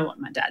 you know what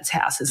my dad's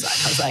house is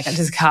like. I was like, I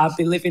just can't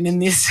be living in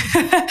this.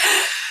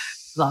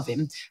 Love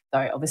him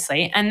though,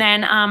 obviously. And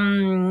then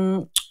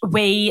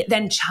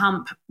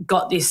Chump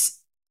got this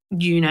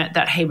unit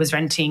that he was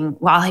renting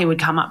while he would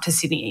come up to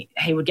Sydney.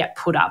 He would get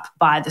put up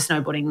by the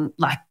snowboarding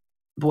like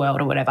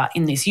world or whatever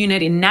in this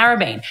unit in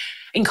Narrabeen,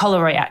 in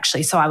Collaroy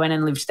actually. So I went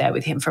and lived there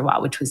with him for a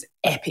while, which was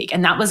epic.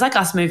 And that was like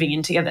us moving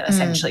in together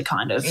essentially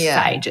kind of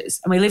for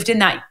ages. And we lived in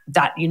that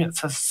unit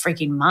for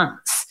freaking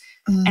months.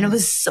 And it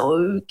was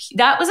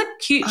that was a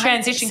cute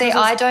transition.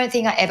 I don't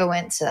think I ever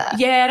went to that.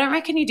 Yeah, I don't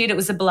reckon you did. It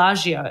was the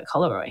Bellagio at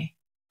Collaroy.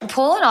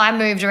 Paul and I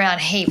moved around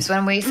heaps.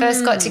 When we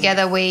first got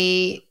together,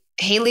 he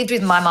lived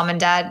with my mum and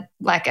dad.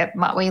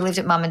 We lived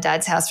at mum and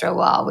dad's house for a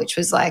while, which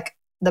was like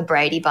the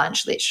Brady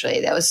Bunch, literally.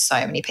 There was so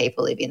many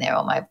people living there,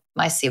 all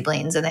my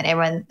siblings, and then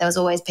there was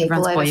always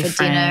people over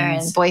for dinner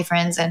and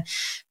boyfriends, and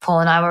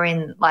Paul and I were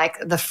in like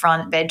the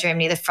front bedroom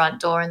near the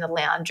front door and the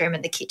lounge room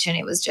and the kitchen.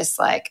 It was just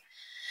like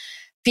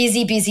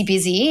busy, busy,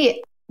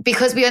 busy.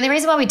 Because the only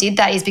reason why we did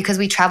that is because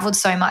we travelled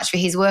so much for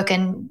his work,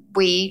 and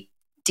we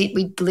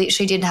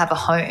literally didn't have a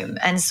home.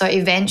 And so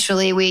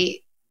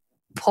eventually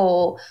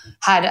Paul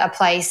had a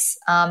place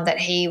that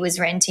he was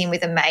renting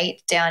with a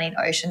mate down in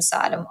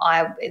Oceanside, and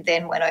I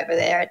then went over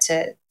there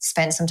to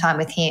spend some time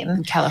with him.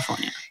 In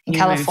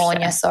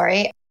California.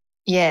 Sorry.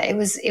 Yeah, it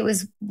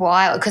was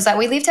wild because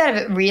we lived out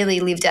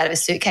of a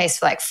suitcase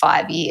for like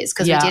 5 years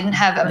because we didn't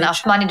have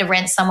enough money to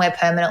rent somewhere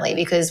permanently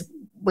because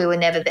we were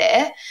never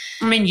there.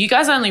 I mean, you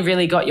guys only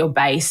really got your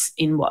base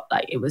in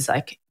it was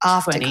like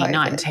after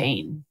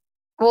 2019. COVID.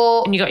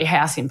 Well, and you got your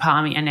house in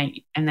Palmy,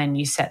 and then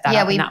you set that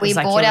up. Yeah, we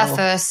bought our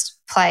first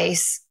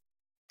place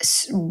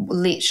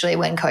literally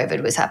when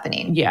COVID was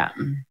happening. Yeah.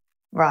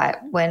 Right,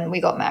 when we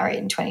got married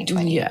in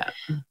 2020. Yeah.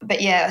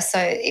 But yeah, so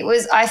it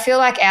was, I feel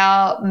like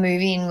our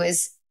moving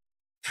was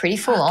pretty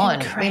full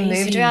on. Crazy. We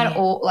moved around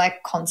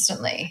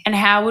constantly. And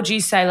how would you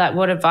say,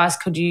 what advice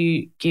could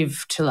you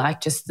give to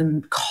just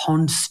the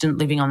constant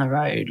living on the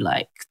road?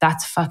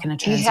 That's fucking a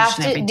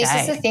transition every day. This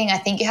is the thing. I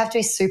think you have to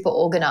be super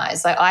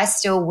organised. I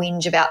still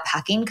whinge about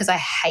packing because I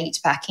hate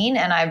packing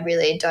and I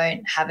really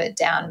don't have it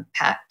down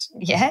packed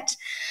yet.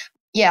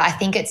 Yeah, I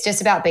think it's just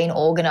about being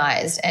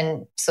organised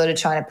and sort of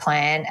trying to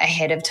plan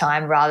ahead of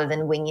time rather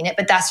than winging it.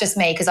 But that's just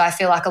me because I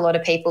feel like a lot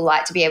of people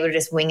like to be able to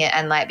just wing it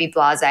and be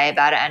blasé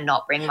about it and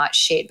not bring much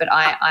shit. But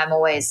I'm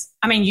always...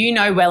 I mean,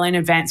 well in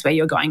advance where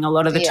you're going a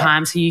lot of the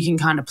time, so you can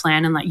kind of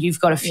plan and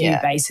you've got a few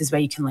bases where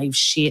you can leave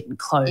shit and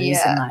clothes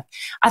and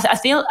I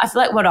feel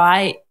like what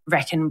I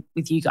reckon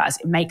with you guys,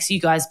 it makes you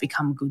guys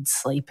become good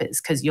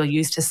sleepers because you're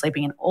used to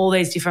sleeping in all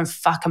these different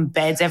fucking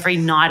beds every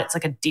night. It's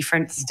like a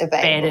different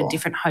bed, a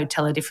different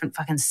hotel, a different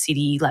fucking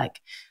city.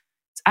 Like,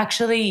 it's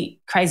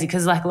actually crazy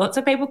because like lots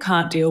of people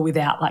can't deal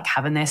without like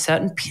having their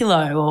certain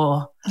pillow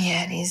or.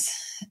 Yeah, it is.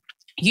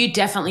 You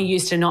definitely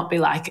used to not be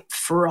like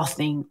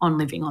frothing on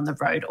living on the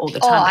road all the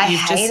time.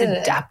 You've just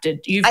adapted.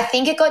 I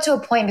think it got to a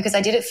point because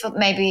I did it for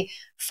maybe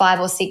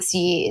 5 or 6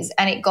 years,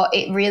 and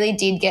it really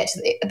did get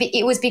to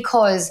it was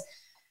because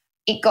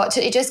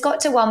it just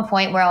got to one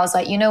point where I was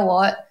like, you know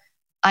what?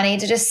 I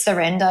need to just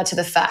surrender to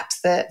the fact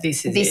that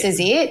this is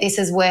it. This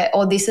is where,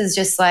 or this is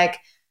just like,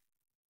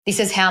 this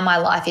is how my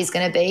life is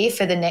going to be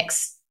for the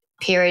next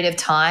period of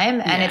time,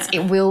 and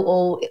it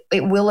will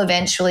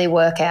eventually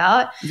work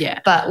out. Yeah.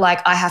 But like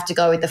I have to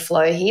go with the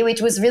flow here, which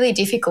was really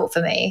difficult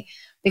for me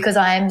because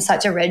I am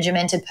such a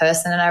regimented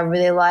person and I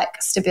really like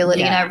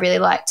stability and I really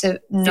like to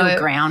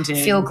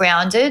feel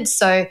grounded.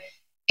 So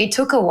it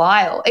took a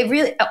while.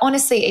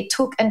 It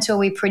took until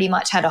we pretty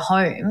much had a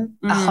home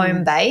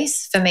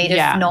base for me to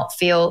not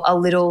feel a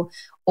little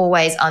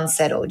always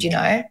unsettled, you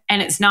know?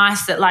 And it's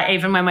nice that like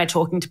even when we're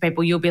talking to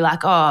people, you'll be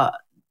like, oh,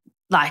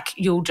 like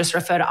you'll just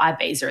refer to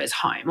Ibiza as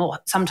home. Or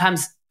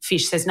sometimes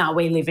Fish says, no,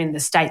 we live in the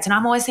States. And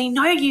I'm always saying,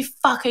 no, you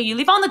fucker, you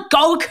live on the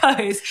Gold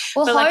Coast.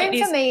 Well, but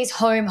home for me is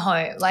home.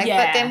 Like,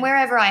 but then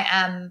wherever I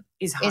am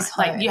is home.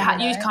 Like you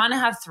kind of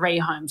have 3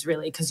 homes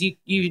really because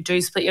you do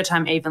split your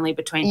time evenly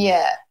between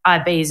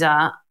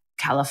Ibiza,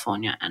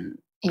 California and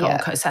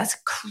Gold Coast. That's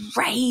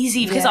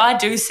crazy because I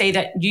do see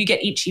that you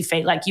get itchy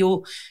feet. Like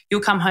you'll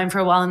come home for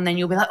a while and then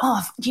you'll be like,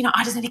 oh, you know,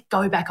 I just need to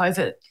go back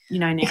over, you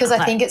know, now. Because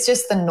I think it's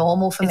just the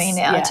normal for me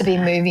now to be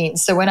moving.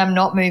 So when I'm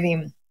not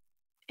moving,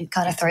 it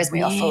kind of throws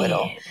me off a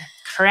little.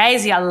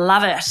 Crazy. I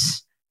love it.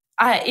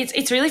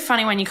 It's really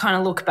funny when you kind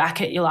of look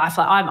back at your life.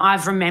 Like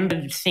I've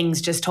remembered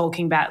things just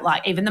talking about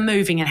like even the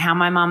moving and how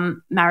my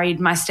mum married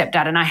my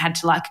stepdad and I had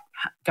to like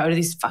go to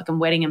this fucking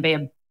wedding and be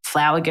a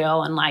flower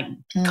girl and like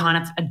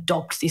kind of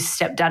adopt this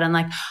stepdad and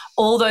like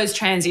all those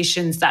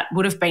transitions that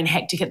would have been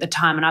hectic at the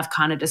time, and I've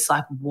kind of just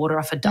like water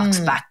off a duck's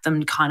back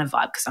them kind of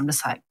vibe because I'm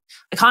just like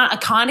I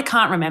kind of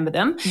can't remember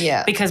them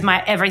because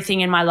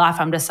everything in my life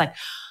I'm just like,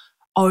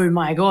 oh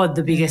my God,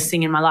 the biggest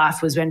thing in my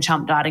life was when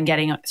Chump died and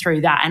getting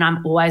through that, and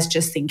I'm always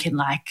just thinking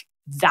like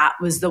that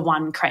was the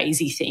one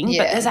crazy thing.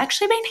 But there's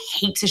actually been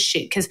heaps of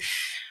shit because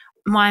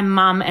my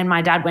mum and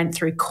my dad went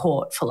through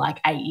court for like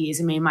 8 years,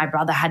 and me and my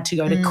brother had to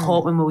go to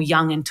court when we were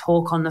young and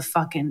talk on the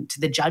fucking to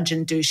the judge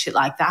and do shit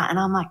like that. And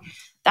I'm like,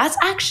 that's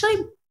actually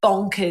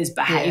bonkers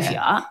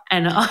behaviour,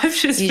 and I've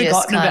just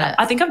forgotten about it.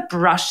 I think I've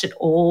brushed it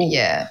all.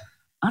 Yeah,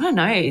 I don't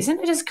know. Isn't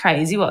it just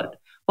crazy what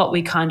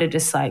we kind of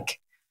just like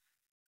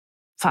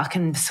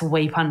fucking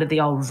sweep under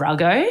the old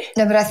ruggo?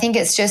 No, but I think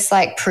it's just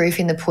like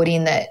proof in the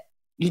pudding that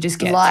you just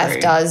get life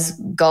through. Does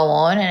go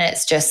on, and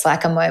it's just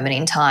like a moment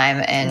in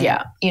time, and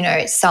you know,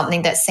 it's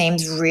something that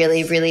seems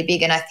really, really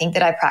big. And I think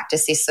that I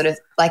practice this sort of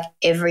like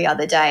every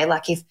other day.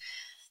 Like if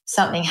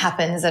something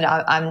happens that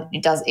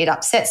it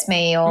upsets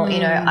me, or you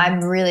know,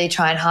 I'm really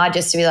trying hard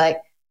just to be like,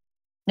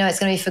 no, it's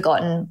going to be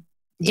forgotten.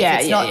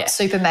 If it's not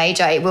super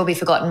major, it will be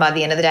forgotten by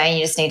the end of the day, and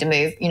you just need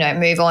to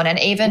move on. And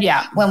even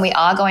when we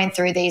are going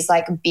through these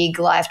like big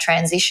life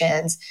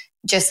transitions,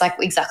 just like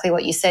exactly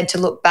what you said, to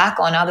look back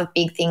on other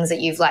big things that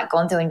you've like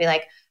gone through and be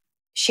like,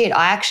 shit,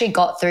 I actually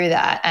got through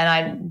that and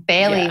I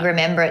barely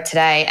remember it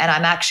today, and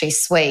I'm actually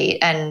sweet,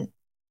 and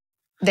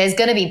there's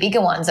going to be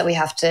bigger ones that we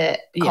have to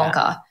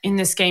conquer. In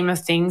the scheme of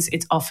things,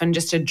 it's often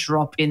just a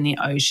drop in the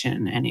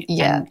ocean, and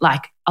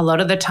like a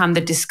lot of the time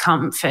the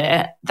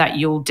discomfort that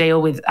you'll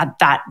deal with at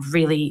that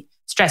really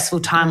stressful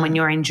time when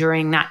you're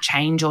enduring that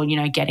change or, you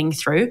know, getting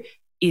through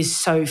is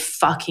so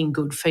fucking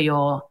good for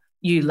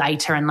you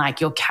later and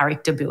like your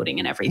character building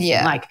and everything.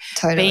 Yeah, like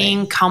totally.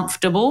 Being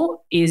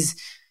comfortable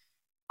is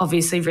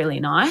obviously really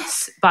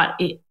nice, but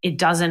it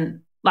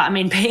doesn't like, I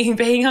mean,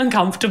 being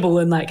uncomfortable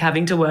and like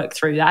having to work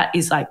through that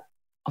is like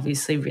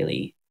obviously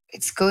really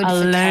it's good a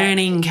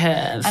learning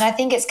curve. And I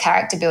think it's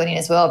character building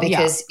as well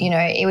because, you know,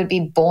 it would be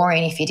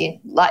boring if you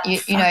didn't like we'd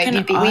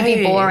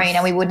be boring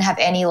and we wouldn't have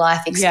any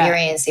life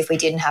experience if we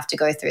didn't have to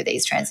go through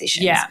these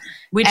transitions. Yeah.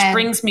 Which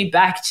brings me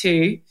back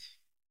to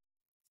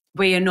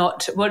we are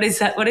not, what is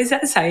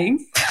that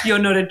saying? You're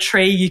not a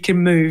tree, you can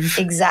move.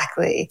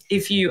 Exactly.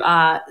 If you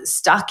are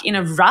stuck in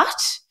a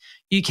rut,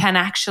 you can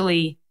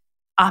actually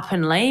up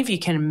and leave, you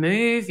can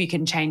move, you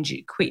can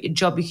quit your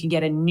job, you can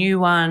get a new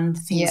one,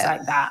 things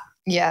like that.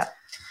 Yeah.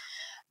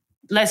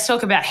 Let's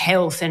talk about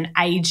health and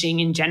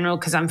aging in general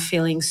because I'm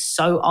feeling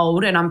so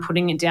old and I'm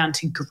putting it down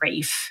to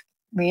grief.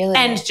 Really?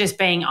 And just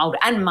being old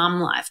and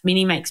mum life.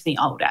 Minnie makes me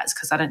old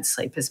because I don't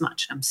sleep as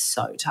much and I'm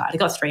so tired. I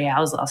got 3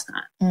 hours last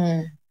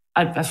night.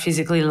 I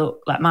physically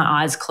look like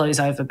my eyes close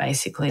over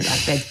basically,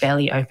 like they're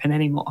barely open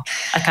anymore.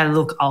 Like I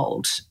look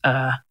old.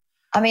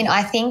 I mean,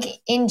 I think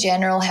in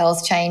general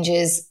health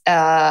changes,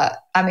 I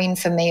mean,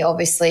 for me,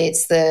 obviously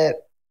it's the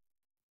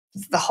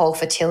whole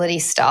fertility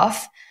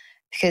stuff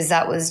because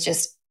that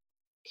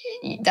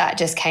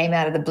just came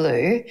out of the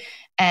blue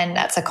and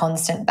that's a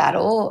constant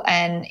battle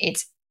and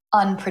it's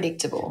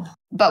unpredictable.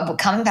 But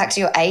coming back to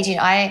your aging,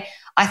 I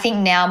think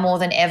now more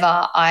than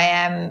ever I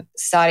am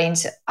starting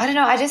to, I don't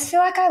know, I just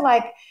feel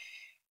like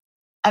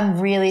I'm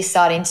really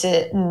starting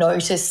to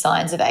notice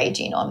signs of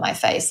aging on my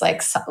face,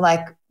 like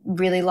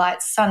really light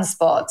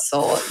sunspots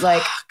or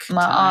like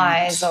my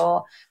eyes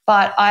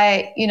but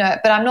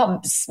I'm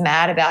not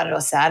mad about it or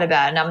sad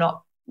about it, and I'm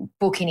not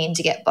booking in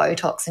to get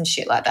Botox and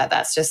shit like that.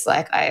 That's just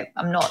like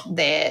I'm not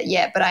there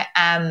yet, but I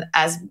am,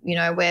 as you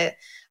know, we're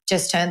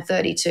just turned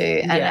 32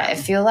 and I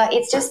feel like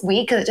it's just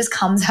weird because it just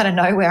comes out of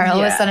nowhere and all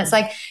of a sudden it's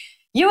like,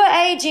 you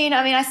are aging.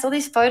 I mean, I saw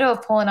this photo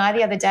of Paul and I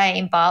the other day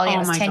in Bali. And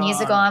it was 10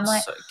 years ago. I'm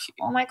like, so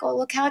oh my God,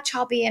 look how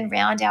chubby and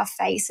round our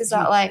faces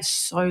are. Like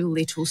so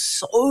little,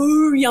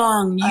 so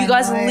young. You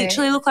guys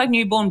literally look like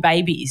newborn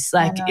babies.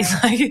 Like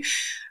it's like,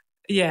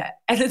 yeah.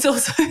 And it's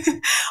also,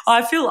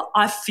 I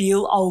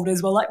feel old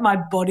as well. Like my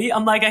body,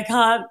 I'm like, I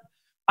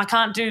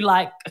can't do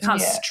like, I can't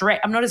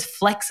stretch. I'm not as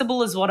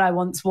flexible as what I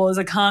once was.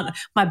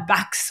 My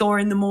back's sore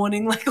in the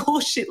morning, like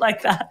all shit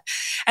like that.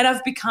 And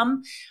I've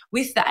become,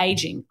 with the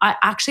aging, I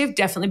actually have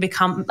definitely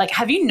become like,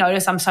 have you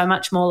noticed I'm so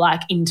much more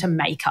like into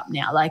makeup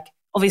now? Like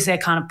obviously I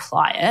can't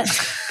apply it,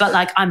 but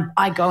like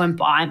I go and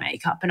buy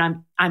makeup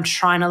and I'm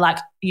trying to like,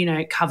 you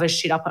know, cover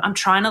shit up. I'm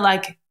trying to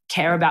like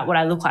care about what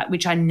I look like,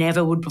 which I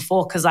never would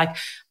before because like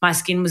my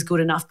skin was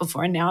good enough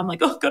before and now I'm like,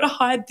 oh, I've got to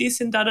hide this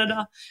and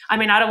da-da-da. I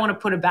mean, I don't want to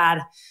put a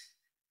bad...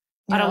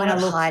 I don't want to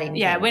look hiding.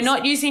 Yeah, things. We're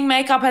not using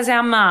makeup as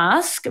our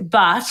mask,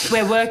 but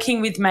we're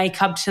working with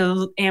makeup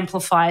to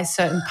amplify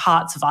certain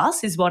parts of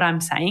us, is what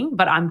I'm saying.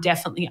 But I'm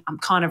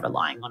kind of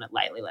relying on it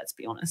lately, let's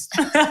be honest.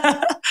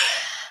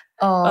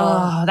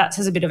 That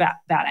says a bit about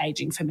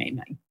aging for me,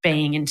 like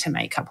being into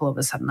makeup all of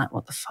a sudden, like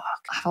what the fuck?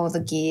 I have all the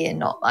gear,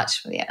 not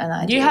much for an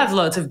idea. You have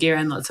lots of gear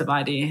and lots of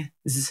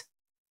ideas.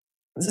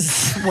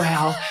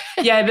 Wow.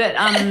 Yeah, but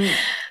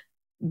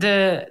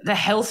the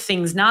health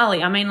thing's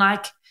gnarly. I mean,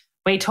 like,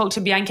 we talked to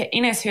Bianca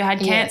Innes, who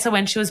had cancer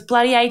when she was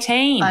bloody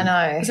 18. I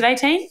know. Was it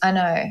 18? I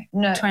know.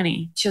 No.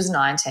 20. She was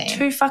 19.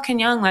 Too fucking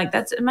young. Like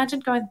imagine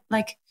going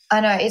like. I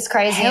know, it's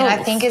crazy. Health.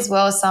 And I think as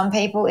well, some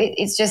people,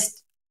 it's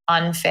just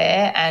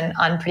unfair and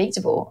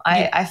unpredictable.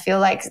 I feel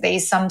like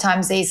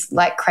sometimes these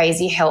like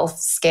crazy health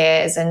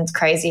scares and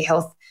crazy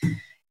health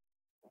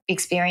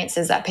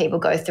experiences that people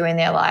go through in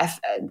their life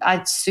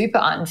are super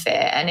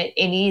unfair. And it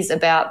is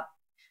about,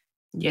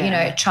 you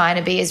know, trying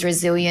to be as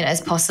resilient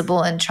as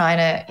possible and trying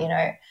to, you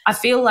know. I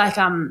feel like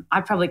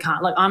I probably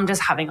can't. Like I'm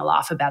just having a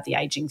laugh about the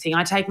aging thing.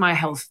 I take my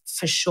health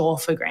for sure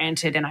for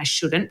granted and I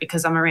shouldn't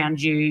because I'm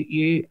around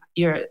you.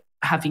 You're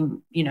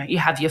having, you know, you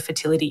have your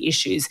fertility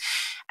issues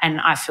and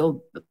I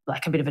feel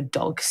like a bit of a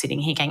dog sitting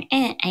here going,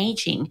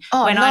 aging.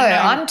 Oh, when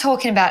I'm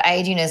talking about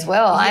aging as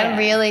well. Yeah. I'm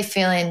really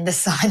feeling the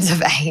signs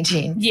of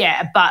aging.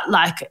 Yeah, but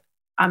like,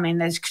 I mean,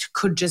 there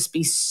could just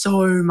be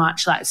so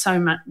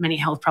many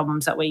health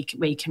problems that we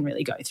can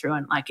really go through,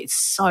 and like it's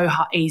so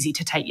easy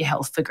to take your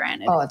health for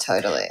granted. Oh,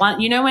 totally.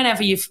 You know,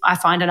 whenever I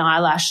find an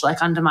eyelash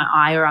like under my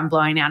eye, or I'm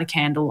blowing out a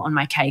candle on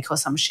my cake or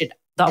some shit,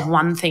 the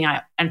one thing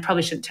and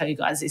probably shouldn't tell you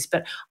guys this,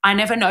 but I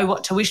never know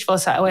what to wish for,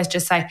 so I always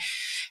just say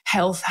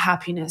health,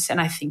 happiness,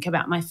 and I think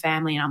about my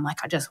family, and I'm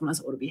like, I just want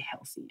us all to be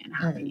healthy and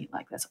happy.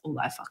 Like that's all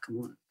I fucking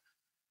want.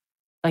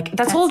 Like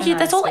that's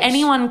all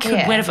anyone could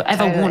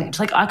ever want.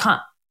 Like I can't.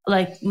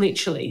 Like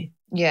literally.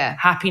 Yeah.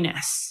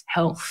 Happiness,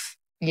 health.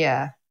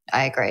 Yeah,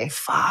 I agree.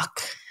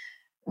 Fuck.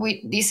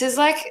 This is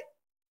like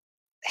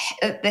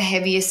the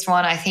heaviest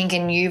one, I think,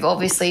 and you've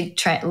obviously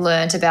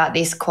learned about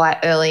this quite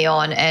early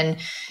on, and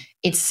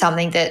it's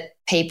something that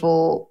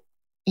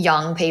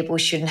young people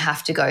shouldn't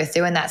have to go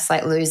through, and that's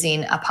like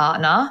losing a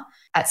partner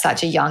at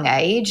such a young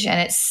age,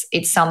 and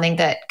it's something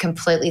that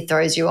completely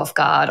throws you off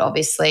guard,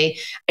 obviously.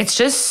 It's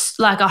just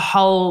like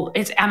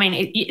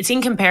it's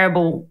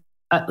incomparable.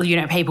 You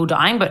know, people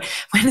dying, but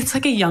when it's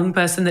like a young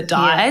person that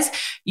dies,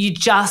 you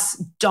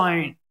just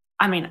don't.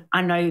 I mean,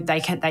 I know they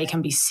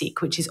can be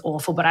sick, which is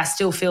awful, but I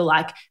still feel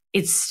like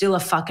it's still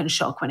a fucking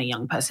shock when a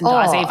young person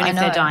dies, even if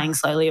they're dying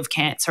slowly of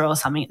cancer or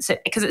something.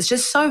 Because it's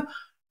just so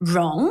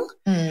wrong,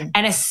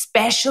 and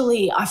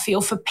especially I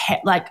feel for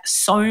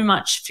so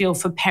much feel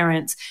for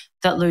parents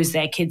that lose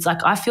their kids.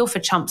 Like I feel for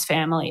Chump's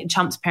family and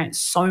Chump's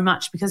parents so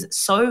much because it's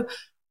so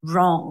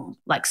wrong,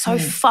 like so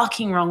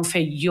fucking wrong for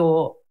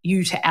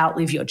you to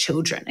outlive your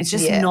children. It's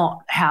just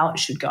not how it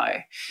should go.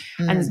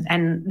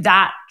 And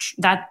that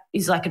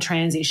is like a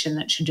transition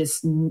that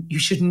you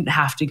shouldn't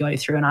have to go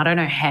through. And I don't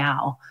know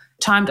how.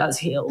 Time does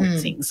heal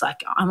things.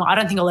 Like I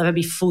don't think I'll ever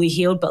be fully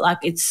healed, but like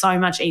it's so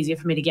much easier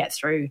for me to get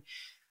through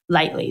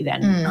lately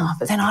than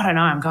but then I don't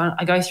know,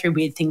 I go through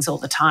weird things all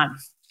the time.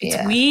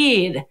 It's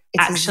weird.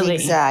 It's actually a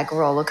zigzag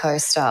roller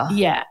coaster.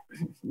 Yeah.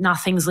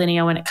 Nothing's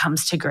linear when it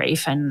comes to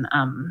grief, and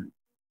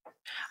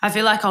I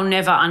feel like I'll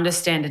never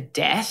understand a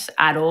death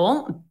at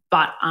all.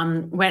 But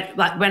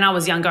when I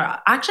was younger, I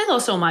actually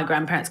lost all my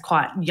grandparents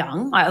quite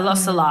young. I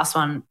lost the last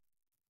one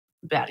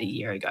about a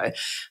year ago.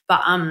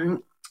 But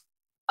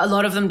a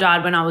lot of them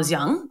died when I was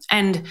young,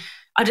 and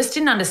I just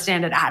didn't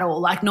understand it at all,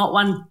 like not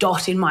one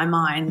dot in my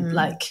mind.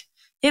 Like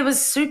it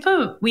was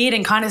super weird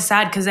and kind of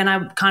sad because then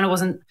I kind of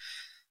wasn't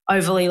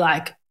overly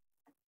like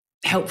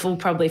helpful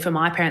probably for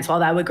my parents while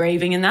they were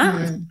grieving and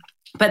that.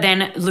 But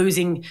then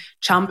losing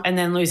Chump and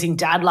then losing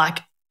Dad, like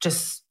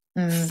just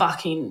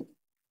fucking,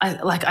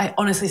 I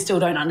honestly still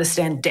don't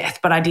understand death,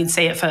 but I did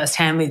see it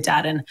firsthand with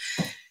Dad. And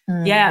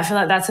yeah, I feel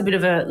like that's a bit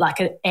of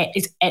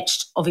it's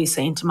etched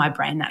obviously into my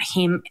brain, that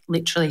him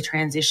literally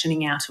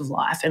transitioning out of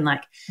life and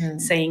like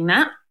seeing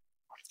that.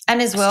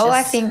 And as well,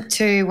 I think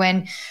too,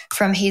 when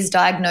from his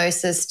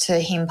diagnosis to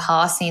him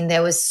passing,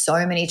 there was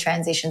so many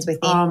transitions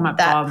within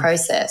that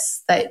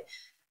process that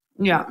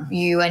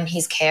you and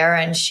his care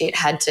and shit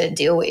had to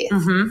deal with.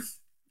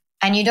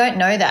 And you don't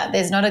know that.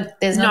 There's not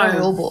a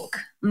rule book.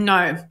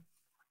 No.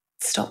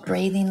 Stop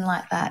breathing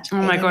like that. Oh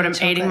my God, I'm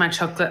eating my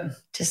chocolate.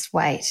 Just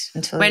wait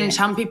until when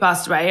Chumpy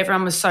passed away,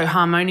 everyone was so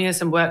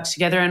harmonious and worked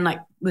together and like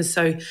was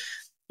so,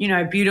 you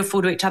know,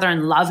 beautiful to each other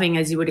and loving,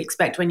 as you would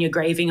expect when you're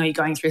grieving or you're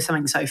going through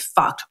something so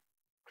fucked.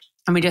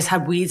 And we just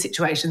had weird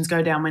situations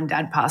go down when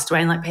Dad passed away,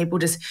 and like people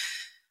just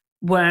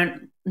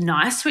weren't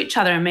nice to each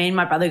other. And me and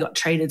my brother got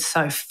treated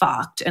so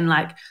fucked, and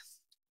like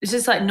it's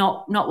just like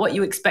not what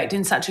you expect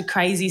in such a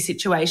crazy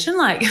situation.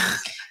 Like,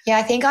 yeah,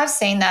 I think I've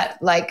seen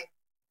that like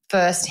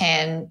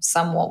firsthand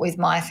somewhat with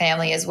my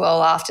family as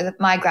well. After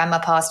my grandma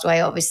passed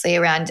away, obviously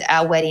around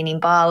our wedding in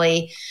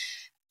Bali,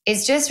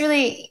 it's just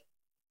really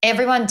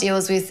everyone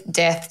deals with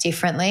death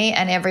differently,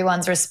 and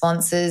everyone's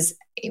responses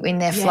in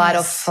their fight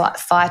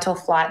or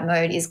flight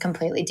mode is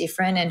completely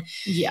different. And,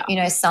 you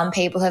know, some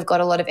people have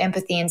got a lot of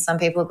empathy and some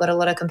people have got a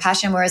lot of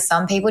compassion, whereas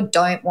some people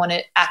don't want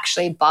to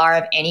actually bar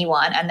of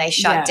anyone and they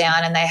shut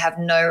down and they have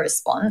no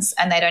response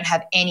and they don't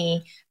have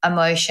any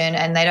emotion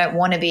and they don't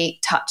want to be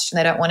touched and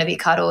they don't want to be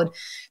cuddled.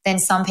 Then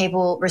some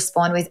people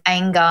respond with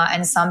anger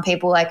and some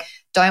people like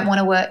don't want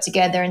to work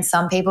together and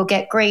some people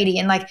get greedy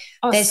and like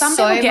there's some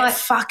so people get much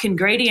fucking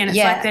greedy and it's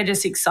like they're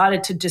just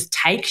excited to just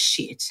take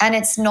shit. And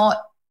it's not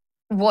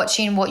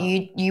watching what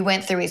you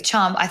went through with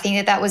Chump. I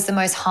think that was the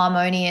most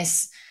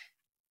harmonious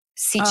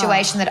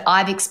situation that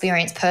I've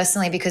experienced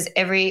personally, because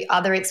every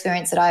other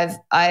experience that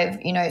I've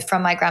you know,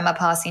 from my grandma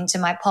passing to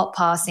my pop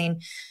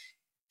passing,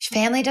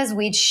 family does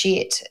weird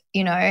shit,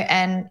 you know,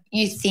 and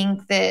you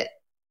think that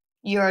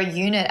you're a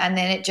unit and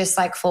then it just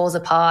like falls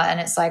apart and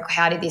it's like,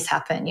 how did this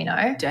happen, you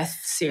know? Death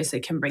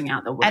seriously can bring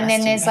out the worst. And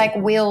then there's like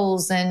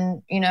wills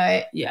and, you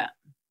know,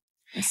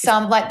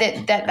 some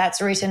like that's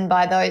written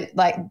by those,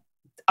 like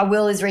a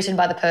will is written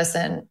by the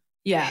person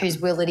whose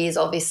will it is,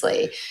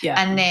 obviously.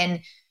 And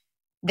then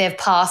they've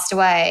passed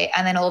away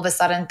and then all of a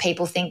sudden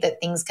people think that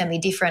things can be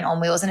different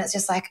on wills, and it's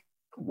just like,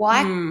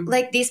 why?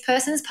 Like this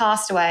person's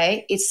passed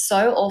away. It's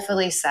so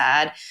awfully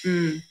sad.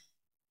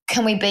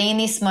 Can we be in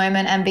this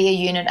moment and be a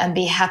unit and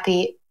be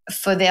happy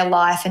for their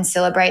life and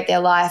celebrate their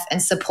life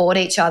and support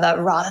each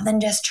other rather than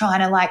just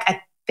trying to like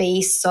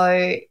be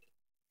so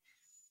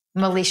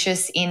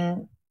malicious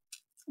in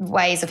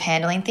ways of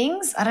handling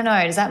things? I don't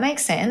know. Does that make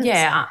sense?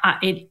 Yeah,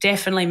 it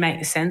definitely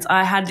makes sense.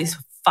 I had this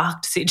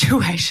fucked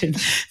situation,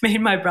 me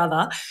and my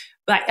brother.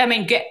 Like, I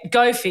mean,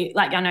 go fit.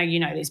 Like, I know you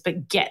know this,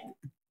 but get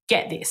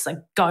this. Like,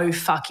 go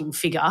fucking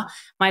figure.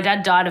 My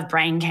dad died of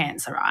brain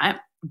cancer, right?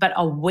 But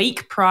a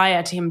week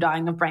prior to him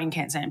dying of brain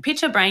cancer, and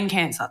picture brain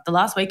cancer, the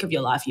last week of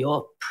your life,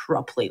 you're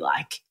properly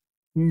like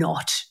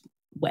not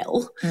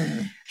well.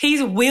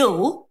 His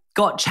will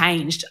got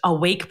changed a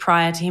week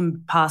prior to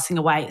him passing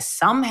away.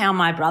 Somehow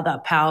my brother,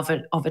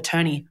 power of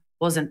attorney,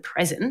 wasn't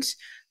present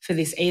for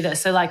this either.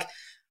 So like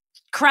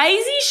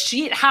crazy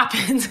shit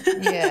happens.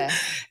 Yeah.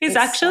 it's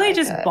actually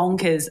just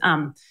bonkers.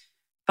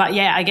 But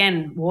yeah,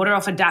 again, water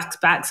off a duck's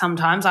back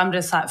sometimes. I'm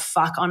just like,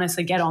 fuck,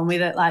 honestly, get on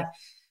with it. Like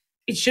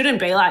it shouldn't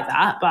be like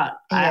that, but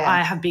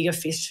I have bigger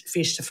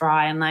fish to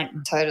fry, and like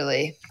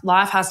totally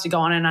life has to go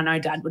on. And I know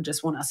Dad would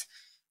just want us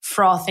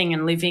frothing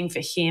and living for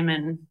him,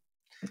 and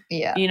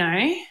you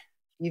know.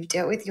 You've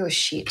dealt with your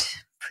shit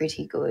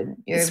pretty good.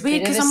 It's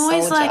weird because I'm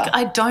always like,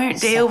 I don't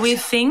deal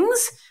with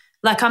things.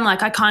 Like I'm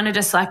like, I kind of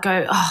just like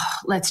go,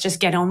 let's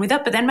just get on with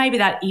it. But then maybe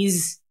that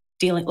is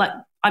dealing, like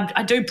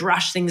I do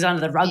brush things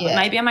under the rug, but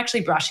maybe I'm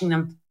actually brushing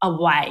them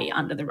away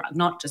under the rug,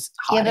 not just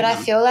hiding them. I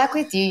feel like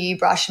with you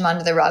brush them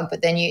under the rug,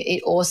 but then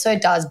it also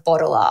does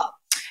bottle up.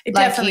 It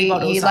like definitely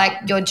bottles up. Like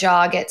your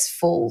jar gets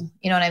full.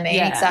 You know what I mean?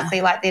 Yeah.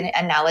 Exactly like the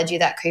analogy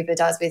that Cooper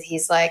does with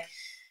his like,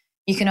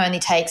 you can only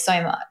take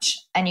so much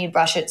and you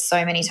brush it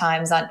so many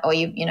times or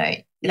you know,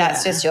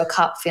 that's just your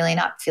cup filling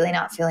up.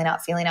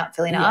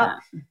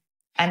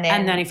 And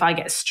then if I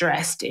get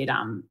stressed, it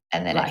and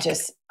then like,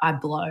 I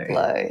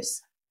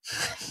blows.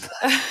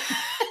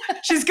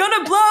 She's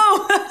gonna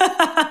blow.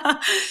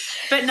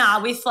 But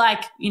nah, with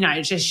like, you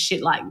know, just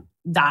shit like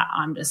that,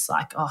 I'm just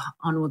like,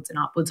 onwards and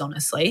upwards,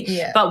 honestly.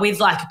 Yeah. But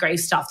with like grief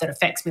stuff that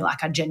affects me,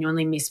 like I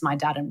genuinely miss my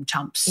dad and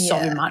Chump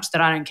so much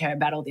that I don't care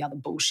about all the other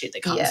bullshit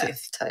that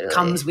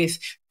comes with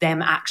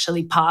them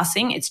actually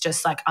passing. It's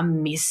just like a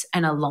miss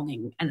and a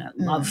longing and a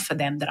love for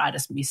them that I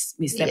just miss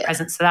their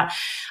presence. So that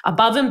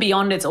above and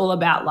beyond, it's all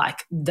about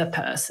like the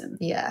person.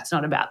 Yeah. It's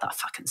not about the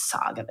fucking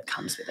saga that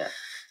comes with it.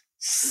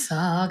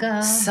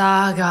 Saga.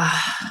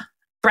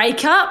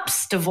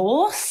 Breakups,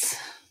 divorce.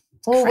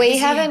 Well, Crazy. we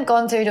haven't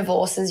gone through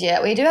divorces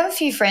yet. We do have a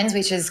few friends,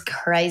 which is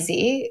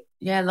crazy.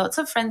 Yeah, lots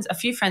of friends, a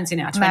few friends in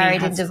our 20s.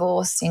 Married and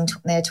divorced in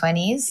their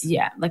 20s.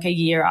 Yeah, like a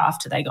year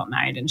after they got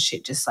married and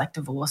shit, just like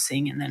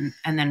divorcing. And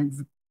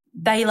then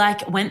they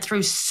like went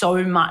through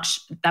so much.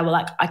 They were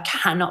like, I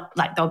cannot,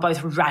 like they were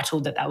both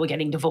rattled that they were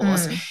getting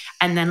divorced.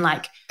 And then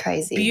like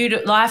crazy.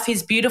 Life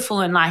is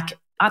beautiful, and like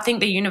I think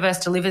the universe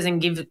delivers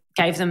and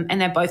gave them,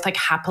 and they're both like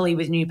happily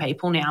with new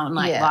people now, and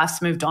like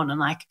life's moved on, and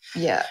like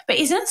But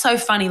isn't it so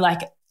funny?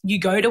 Like you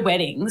go to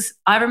weddings.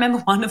 I remember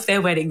one of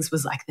their weddings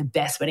was like the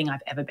best wedding I've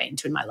ever been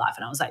to in my life,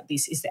 and I was like,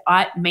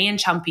 me and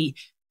Chumpy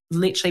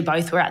literally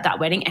both were at that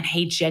wedding, and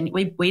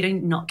we do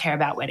not care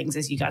about weddings,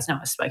 as you guys know.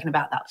 I've spoken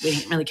about that. We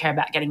didn't really care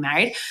about getting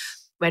married.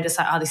 We're just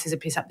like, oh, this is a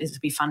piss up. This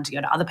would be fun to go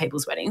to other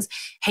people's weddings.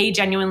 He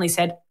genuinely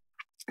said,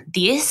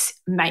 this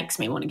makes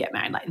me want to get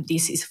married. Like,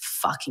 this is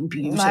fucking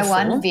beautiful. My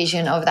one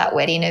vision of that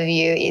wedding of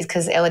you is,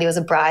 because Elodie was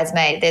a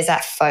bridesmaid, there's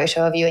that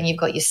photo of you and you've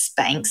got your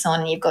Spanx on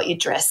and you've got your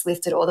dress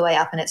lifted all the way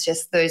up, and it's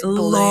just those those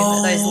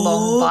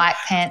long bike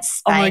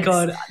pants Spanx. Oh my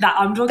God.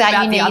 I'm talking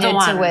about the other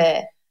one. To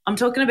wear. I'm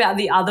talking about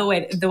the other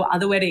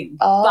wedding.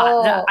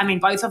 Oh. But I mean,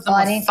 both of them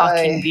were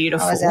fucking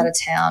beautiful. I was out of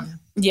town.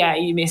 Yeah,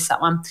 you missed that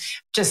one.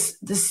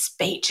 Just the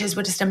speeches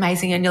were just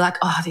amazing, and you're like,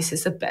 oh, this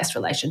is the best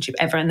relationship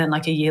ever. And then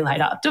like a year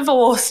later,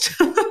 divorced.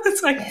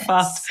 It's like,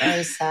 fuck.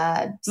 So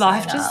sad.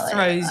 Life just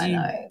throws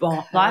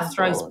life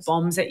throws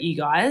bombs at you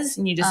guys,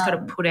 and you just got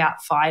to put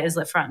out fires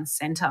left, right, and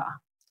centre.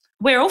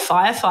 We're all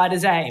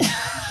firefighters, eh?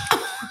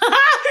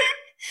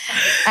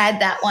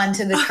 Add that one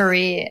to the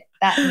career,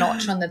 that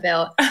notch on the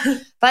belt.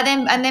 But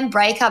then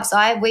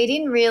breakups. We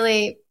didn't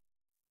really.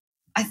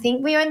 I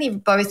think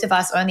both of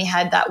us only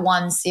had that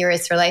one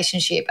serious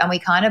relationship, and we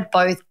kind of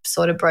both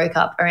sort of broke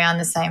up around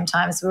the same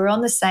time. So we were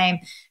on it's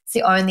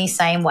the only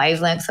same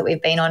wavelength that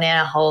we've been on in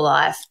our whole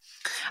life.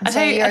 I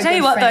tell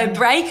you what, though,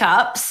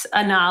 breakups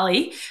are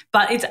gnarly,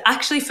 but it's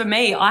actually, for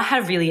me, I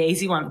had a really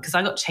easy one because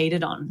I got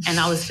cheated on, and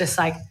I was just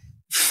like,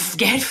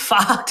 get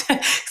fucked,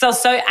 because I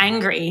was so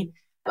angry.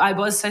 I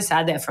was so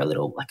sad there for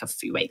a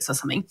few weeks or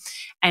something.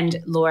 And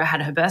Laura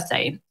had her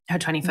birthday, her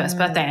 21st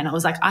birthday. And I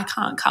was like, I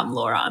can't come,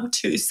 Laura. I'm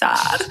too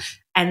sad.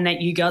 And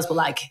then you girls were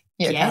like,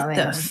 get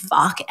the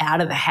fuck out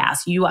of the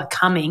house. You are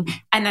coming.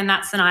 And then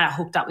that's the night I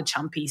hooked up with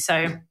Chumpy.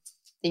 So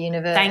the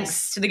universe.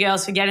 Thanks to the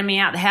girls for getting me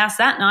out the house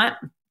that night.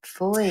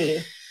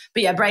 Fully.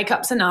 But yeah,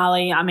 breakups are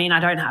gnarly. I mean, I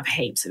don't have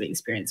heaps of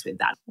experience with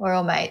that. We're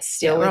all mates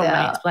still with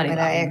our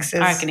exes.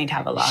 I reckon he'd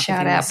have a laugh.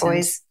 Shout out,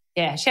 boys.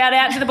 Yeah, shout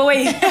out to the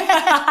boys.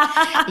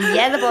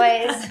 Yeah, the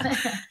boys.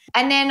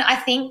 And then I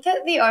think that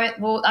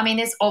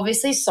there's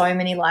obviously so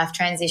many life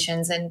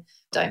transitions, and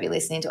don't be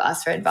listening to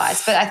us for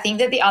advice. But I think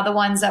that the other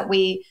ones that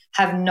we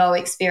have no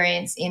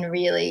experience in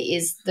really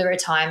is the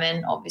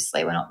retirement.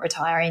 Obviously, we're not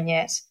retiring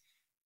yet.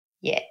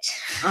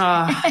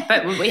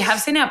 But we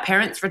have seen our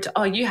parents retire.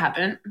 Oh, you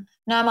haven't?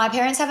 No, my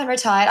parents haven't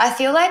retired. I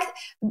feel like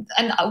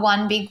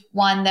one big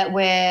one that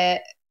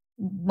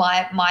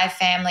my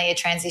family are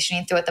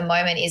transitioning through at the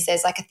moment is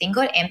there's like a thing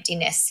called empty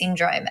nest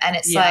syndrome, and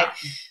it's like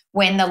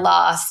when the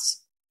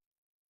last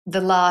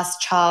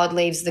child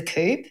leaves the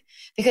coop,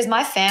 because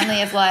my family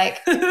have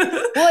like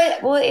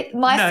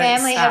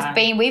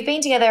we've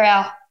been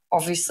together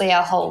obviously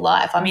our whole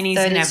life. I'm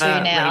 32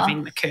 never now.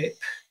 Leaving the coop.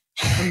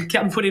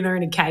 I'm putting her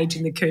in a cage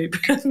in the coop.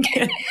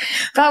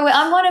 But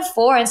I'm one of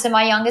 4, and so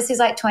my youngest is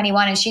like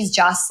 21, and she's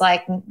just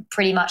like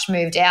pretty much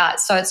moved out.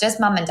 So it's just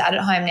mum and dad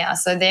at home now.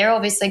 So they're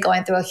obviously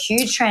going through a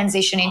huge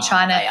transition in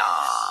trying to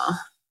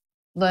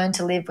learn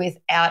to live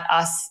without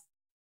us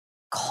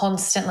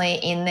constantly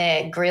in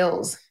their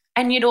grills.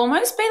 And you'd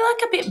almost be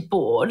like a bit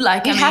bored.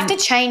 Like you have to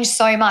change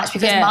so much,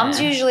 because mum's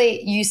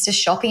usually used to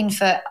shopping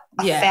for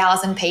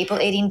 1,000 people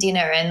eating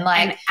dinner,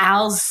 and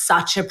Al's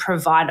such a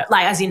provider,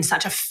 like as in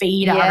such a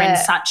feeder, and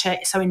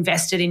so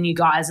invested in you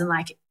guys, and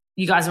like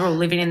you guys are all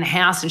living in the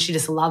house, and she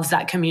just loves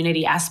that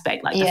community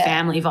aspect, like the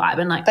family vibe,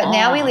 and like. But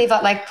now we live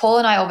like Paul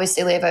and I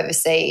obviously live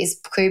overseas.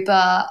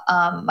 Cooper,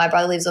 my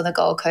brother lives on the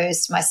Gold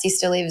Coast. My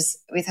sister lives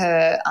with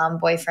her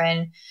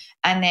boyfriend,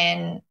 and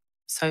then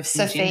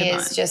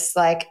Sophia's just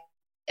like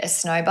a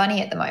snow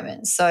bunny at the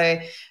moment. So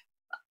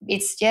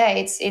it's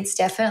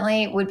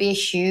definitely would be a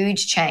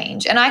huge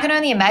change. And I can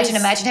only imagine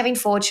having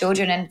 4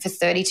 children and for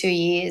 32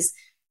 years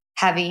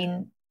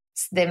having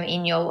them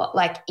in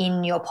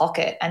your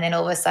pocket, and then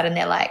all of a sudden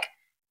they're like,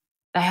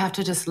 they have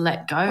to just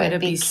let go. We're It'd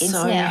big be kids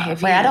so now.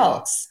 heavy. We're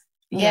adults.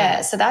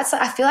 Yeah. So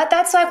I feel like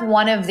that's like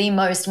one of the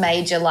most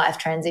major life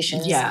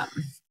transitions. Yeah.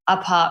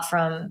 Apart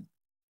from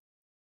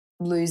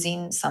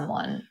losing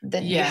someone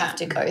that you have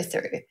to go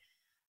through.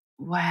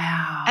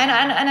 Wow.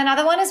 And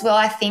another one as well,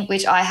 I think,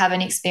 which I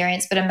haven't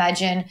experienced, but I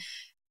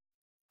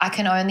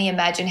can only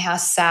imagine how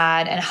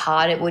sad and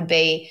hard it would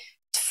be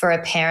for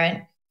a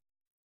parent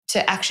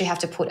to actually have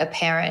to put a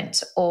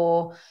parent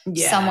or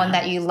someone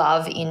that you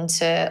love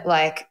into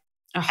like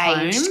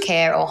aged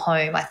care or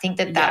home. I think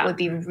that would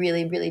be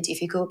really, really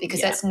difficult,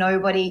 because that's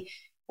nobody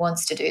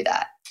wants to do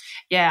that.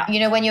 Yeah. You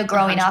know, when you're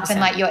growing 100%. up and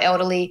like your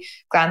elderly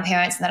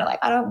grandparents and they're like,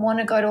 I don't want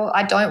to go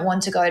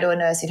to a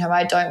nursing home.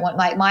 I don't want,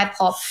 like, my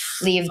pop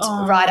lived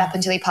right up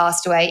until he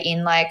passed away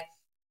in like,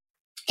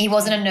 he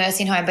wasn't a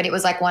nursing home, but it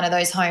was like one of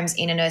those homes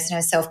in a nursing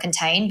home,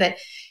 self-contained. But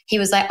he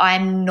was like, I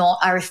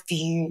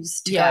refuse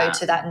to go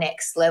to that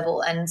next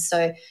level. And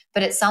so,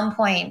 but at some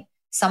point,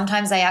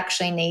 sometimes they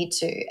actually need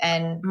to.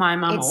 And my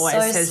mum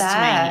always says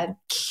to me,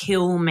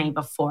 kill me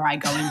before I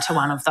go into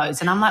one of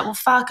those. And I'm like, well,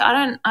 fuck,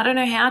 I don't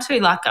know how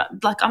to. Like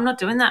I'm not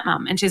doing that,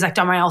 Mum. And she's like,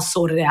 don't worry, I'll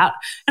sort it out.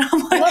 And I'm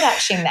like, I'm not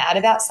actually mad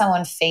about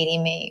someone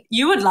feeding me.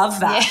 You would love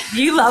that. Yeah.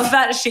 You love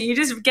that shit. You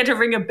just get to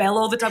ring a bell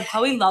all the time.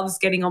 Chloe loves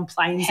getting on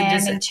planes ham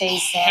and and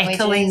cheese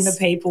heckling sandwiches, the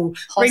people.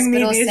 Hospital bring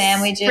me this,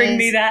 sandwiches, bring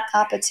me that.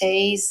 cup of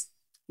teas.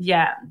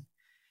 Yeah.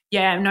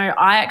 Yeah, no,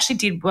 I actually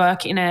did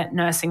work in a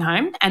nursing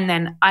home, and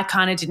then I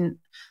kind of didn't,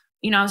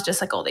 I was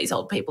just like, oh, these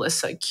old people are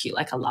so cute.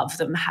 Like, I love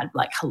them, had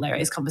like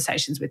hilarious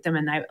conversations with them,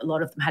 and a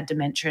lot of them had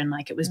dementia, and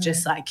like it was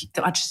just like,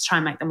 I just try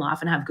and make them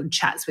laugh and have good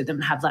chats with them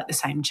and have like the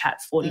same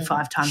chat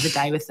 45 times a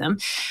day with them.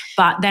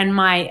 But then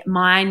my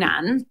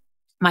nan,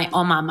 my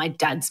Oma, my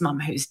dad's mum,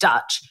 who's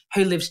Dutch,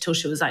 who lived till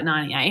she was like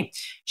 98,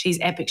 she's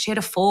epic. She had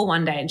a fall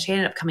one day and she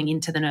ended up coming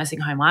into the nursing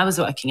home I was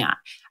working at,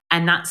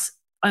 and that's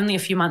only a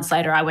few months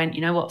later I went,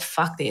 you know what,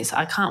 fuck this.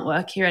 I can't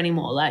work here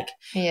anymore. Like,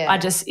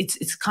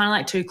 it's kind of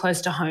like too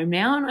close to home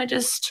now, and I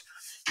just.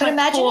 But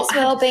imagine as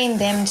well being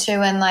them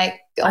too, and like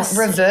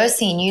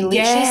reversing. You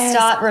literally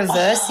start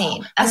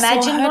reversing.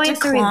 Imagine going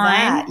through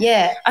that.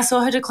 Yeah. I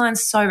saw her decline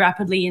so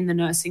rapidly in the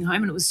nursing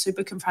home, and it was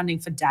super confronting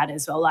for Dad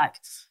as well. Like,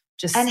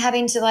 just. And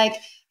having to like.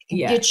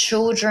 Your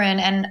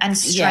children and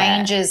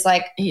strangers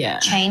like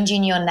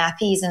changing your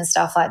nappies and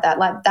stuff like that.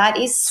 Like, that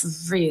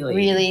is really,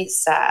 really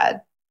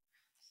sad.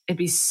 It'd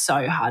be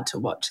so hard to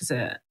watch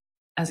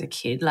as a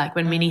kid, like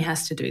when Minnie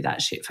has to do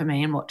that shit for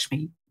me and watch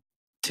me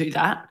do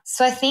that.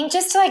 So I think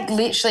just to like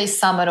literally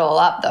sum it all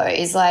up though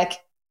is like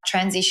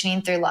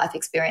transitioning through life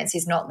experience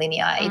is not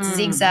linear. It's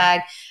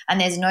zigzag,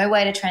 and there's no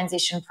way to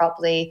transition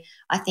properly.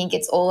 I think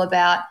it's all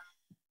about,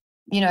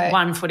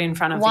 one foot in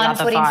front of the other. One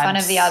foot in front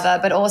of the other,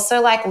 but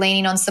also like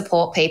leaning on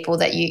support people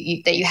that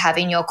you have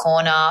in your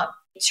corner,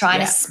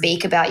 trying to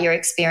speak about your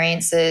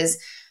experiences.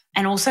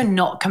 And also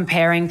not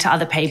comparing to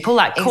other people.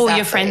 Like, cool,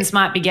 your friends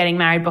might be getting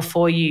married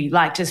before you.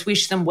 Like, just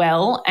wish them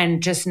well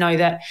and just know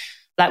that,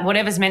 like,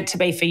 whatever's meant to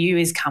be for you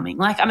is coming.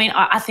 Like, I mean,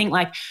 I think,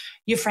 like,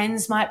 your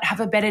friends might have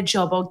a better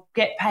job or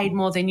get paid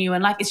more than you.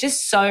 And, like, it's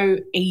just so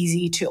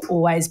easy to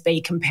always be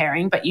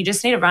comparing. But you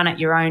just need to run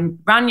your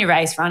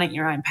race, run at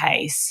your own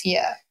pace.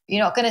 Yeah.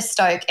 You're not going to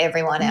stoke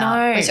everyone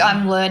out. Which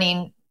I'm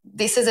learning.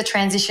 This is a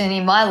transition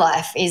in my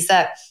life, is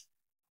that,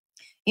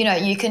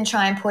 you can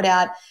try and put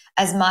out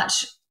as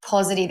much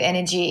positive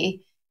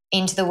energy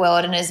into the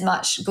world and as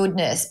much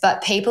goodness,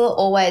 but people are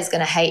always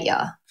going to hate you,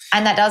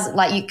 and that does,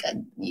 like,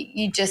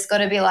 you just got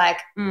to be like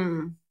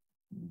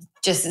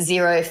just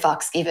zero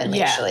fucks given,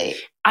 literally.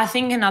 I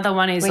think another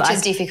one is, which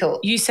is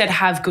difficult. You said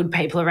have good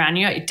people around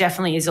you. It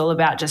definitely is all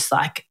about just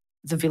like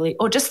the village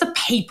or just the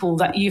people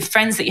that your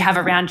friends that you have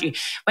around you.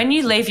 When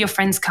you leave your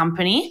friend's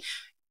company,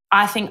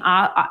 I think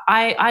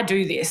I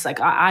do this.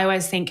 Like, I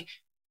always think,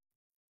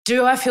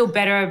 do I feel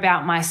better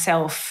about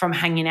myself from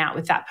hanging out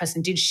with that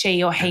person? Did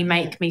she or he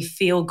make me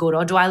feel good?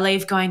 Or do I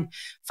leave going,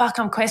 fuck,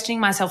 I'm questioning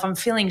myself, I'm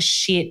feeling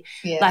shit.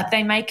 Yeah. Like,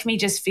 they make me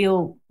just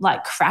feel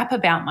like crap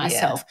about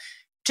myself.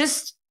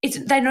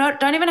 They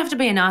don't even have to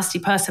be a nasty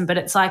person, but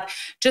it's like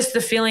just the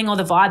feeling or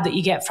the vibe that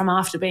you get from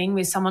after being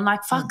with someone,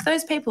 like, fuck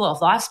those people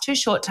off. Life's too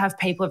short to have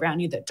people around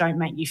you that don't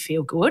make you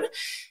feel good.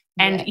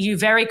 And you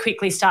very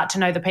quickly start to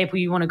know the people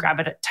you want to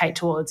gravitate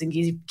towards and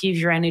give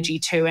your energy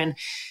to. And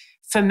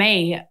for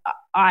me,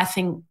 I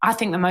think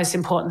the most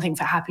important thing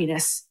for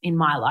happiness in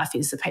my life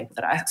is the people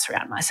that I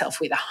surround myself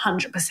with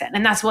 100%.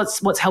 And that's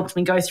what's helped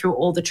me go through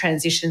all the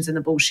transitions and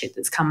the bullshit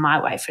that's come my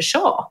way, for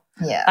sure.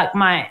 Yeah.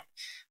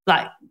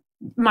 Like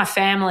my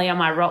family are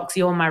my rocks,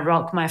 you're my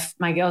rock,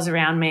 my girls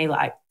around me,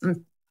 like,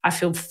 I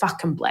feel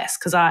fucking blessed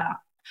because I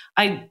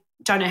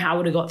don't know how I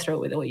would have got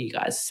through it without you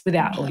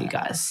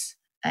guys.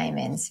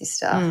 Amen,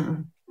 sister.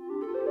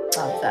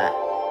 Love that.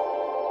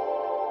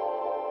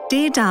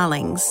 Dear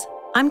darlings,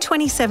 I'm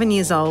 27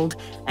 years old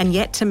and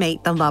yet to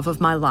meet the love of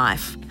my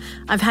life.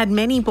 I've had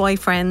many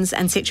boyfriends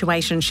and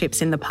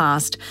situationships in the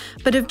past,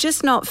 but have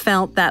just not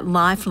felt that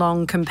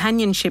lifelong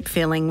companionship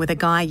feeling with a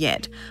guy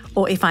yet,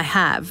 or if I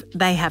have,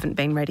 they haven't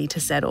been ready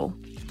to settle.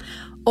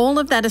 All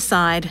of that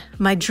aside,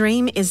 my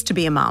dream is to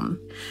be a mum.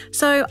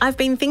 So I've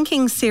been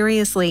thinking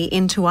seriously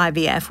into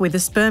IVF with a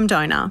sperm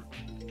donor.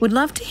 Would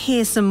love to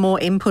hear some more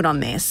input on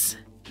this.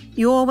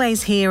 You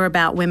always hear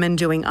about women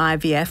doing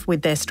IVF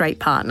with their straight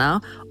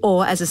partner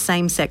or as a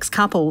same-sex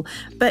couple,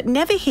 but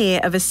never hear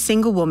of a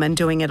single woman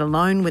doing it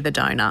alone with a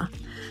donor.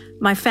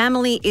 My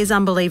family is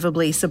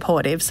unbelievably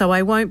supportive, so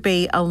I won't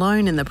be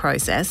alone in the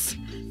process.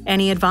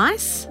 Any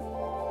advice?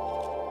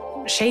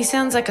 She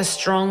sounds like a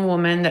strong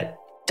woman that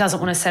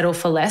doesn't want to settle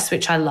for less,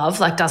 which I love,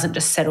 like doesn't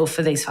just settle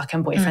for these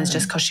fucking boyfriends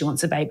just because she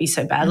wants a baby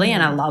so badly,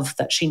 and I love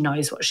that she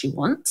knows what she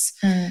wants.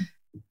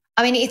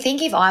 I mean, I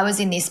think if I was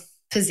in this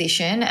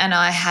position and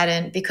I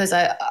hadn't, because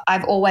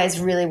I've always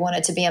really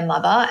wanted to be a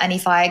mother, and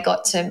if I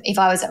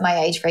was at my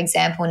age, for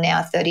example,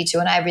 now 32,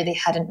 and I really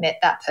hadn't met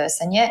that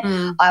person yet,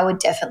 I would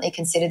definitely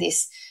consider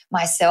this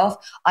myself.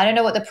 I don't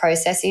know what the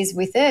process is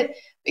with it.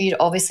 You'd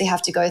obviously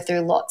have to go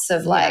through lots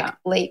of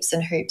leaps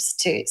and hoops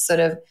to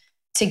sort of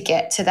to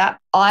get to that.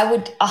 I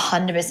would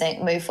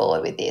 100% move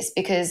forward with this,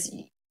 because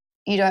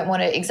you don't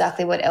want to,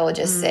 exactly what Elle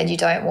just said, you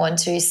don't want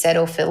to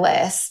settle for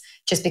less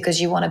just because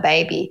you want a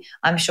baby.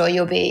 I'm sure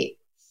you'll be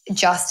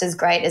just as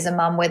great as a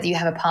mum whether you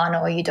have a partner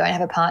or you don't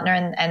have a partner,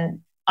 and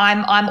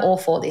I'm all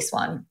for this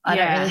one. I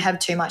don't really have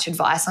too much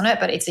advice on it,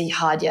 but it's a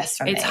hard yes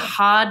from me. It's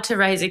hard to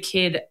raise a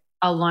kid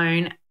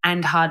alone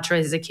and hard to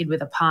raise a kid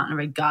with a partner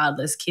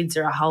regardless. Kids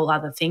are a whole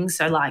other thing.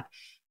 So I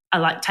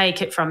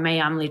take it from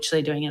me, I'm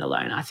literally doing it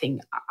alone. I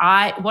think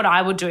what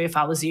I would do if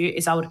I was you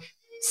is I would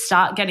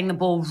start getting the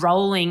ball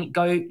rolling,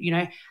 go,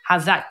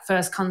 have that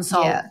first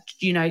consult,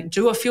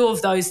 do a few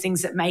of those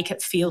things that make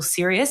it feel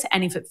serious.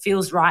 And if it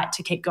feels right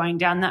to keep going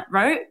down that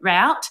route,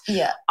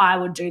 I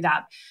would do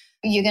that.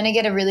 You're going to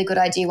get a really good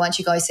idea once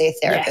you go see a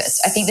therapist.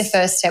 Yes. I think the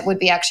first step would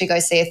be actually go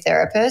see a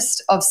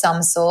therapist of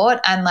some sort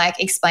and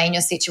explain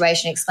your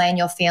situation, explain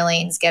your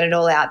feelings, get it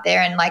all out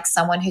there. And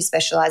someone who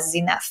specializes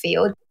in that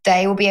field,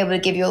 they will be able to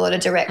give you a lot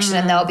of direction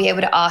and they'll be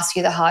able to ask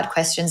you the hard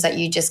questions that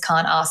you just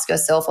can't ask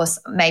yourself, or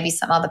maybe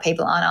some other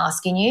people aren't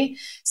asking you.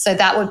 So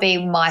that would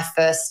be my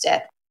first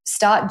step.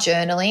 Start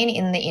journaling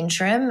in the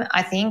interim,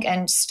 I think,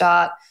 and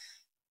start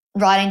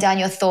writing down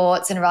your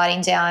thoughts and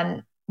writing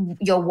down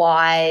your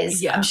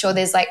whys. I'm sure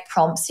there's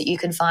prompts that you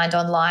can find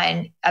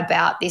online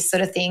about this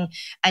sort of thing,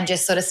 and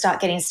just sort of start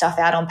getting stuff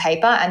out on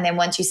paper. And then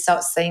once you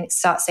start seeing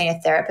a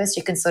therapist,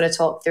 you can sort of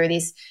talk through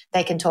this.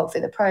 They can talk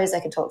through the pros, they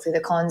can talk through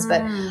the cons.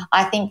 But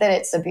I think that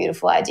it's a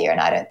beautiful idea, and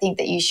I don't think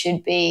that you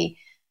shouldn't be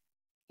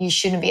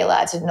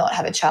allowed to not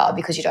have a child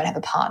because you don't have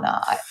a partner.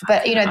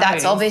 But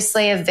that's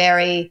obviously a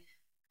very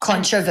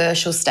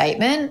controversial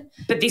statement.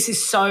 But this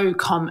is so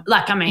common.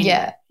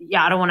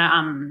 I don't want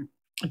to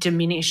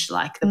diminish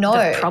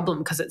the problem,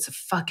 because it's a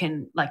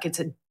fucking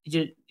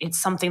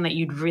it's something that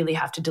you'd really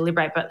have to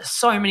deliberate, but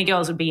so many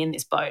girls would be in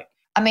this boat.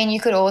 I mean,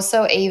 you could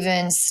also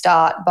even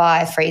start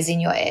by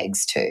freezing your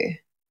eggs too,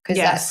 because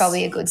that's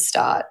probably a good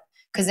start,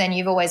 because then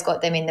you've always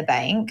got them in the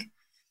bank.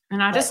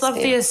 And I just love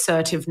the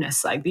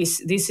assertiveness.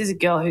 This is a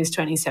girl who's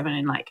 27,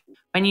 and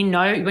when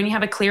you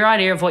have a clear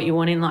idea of what you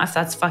want in life,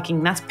 that's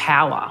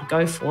power.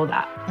 Go for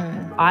that.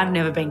 I've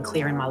never been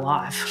clear in my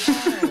life.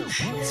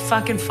 It's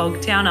fucking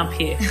Fogtown up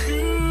here.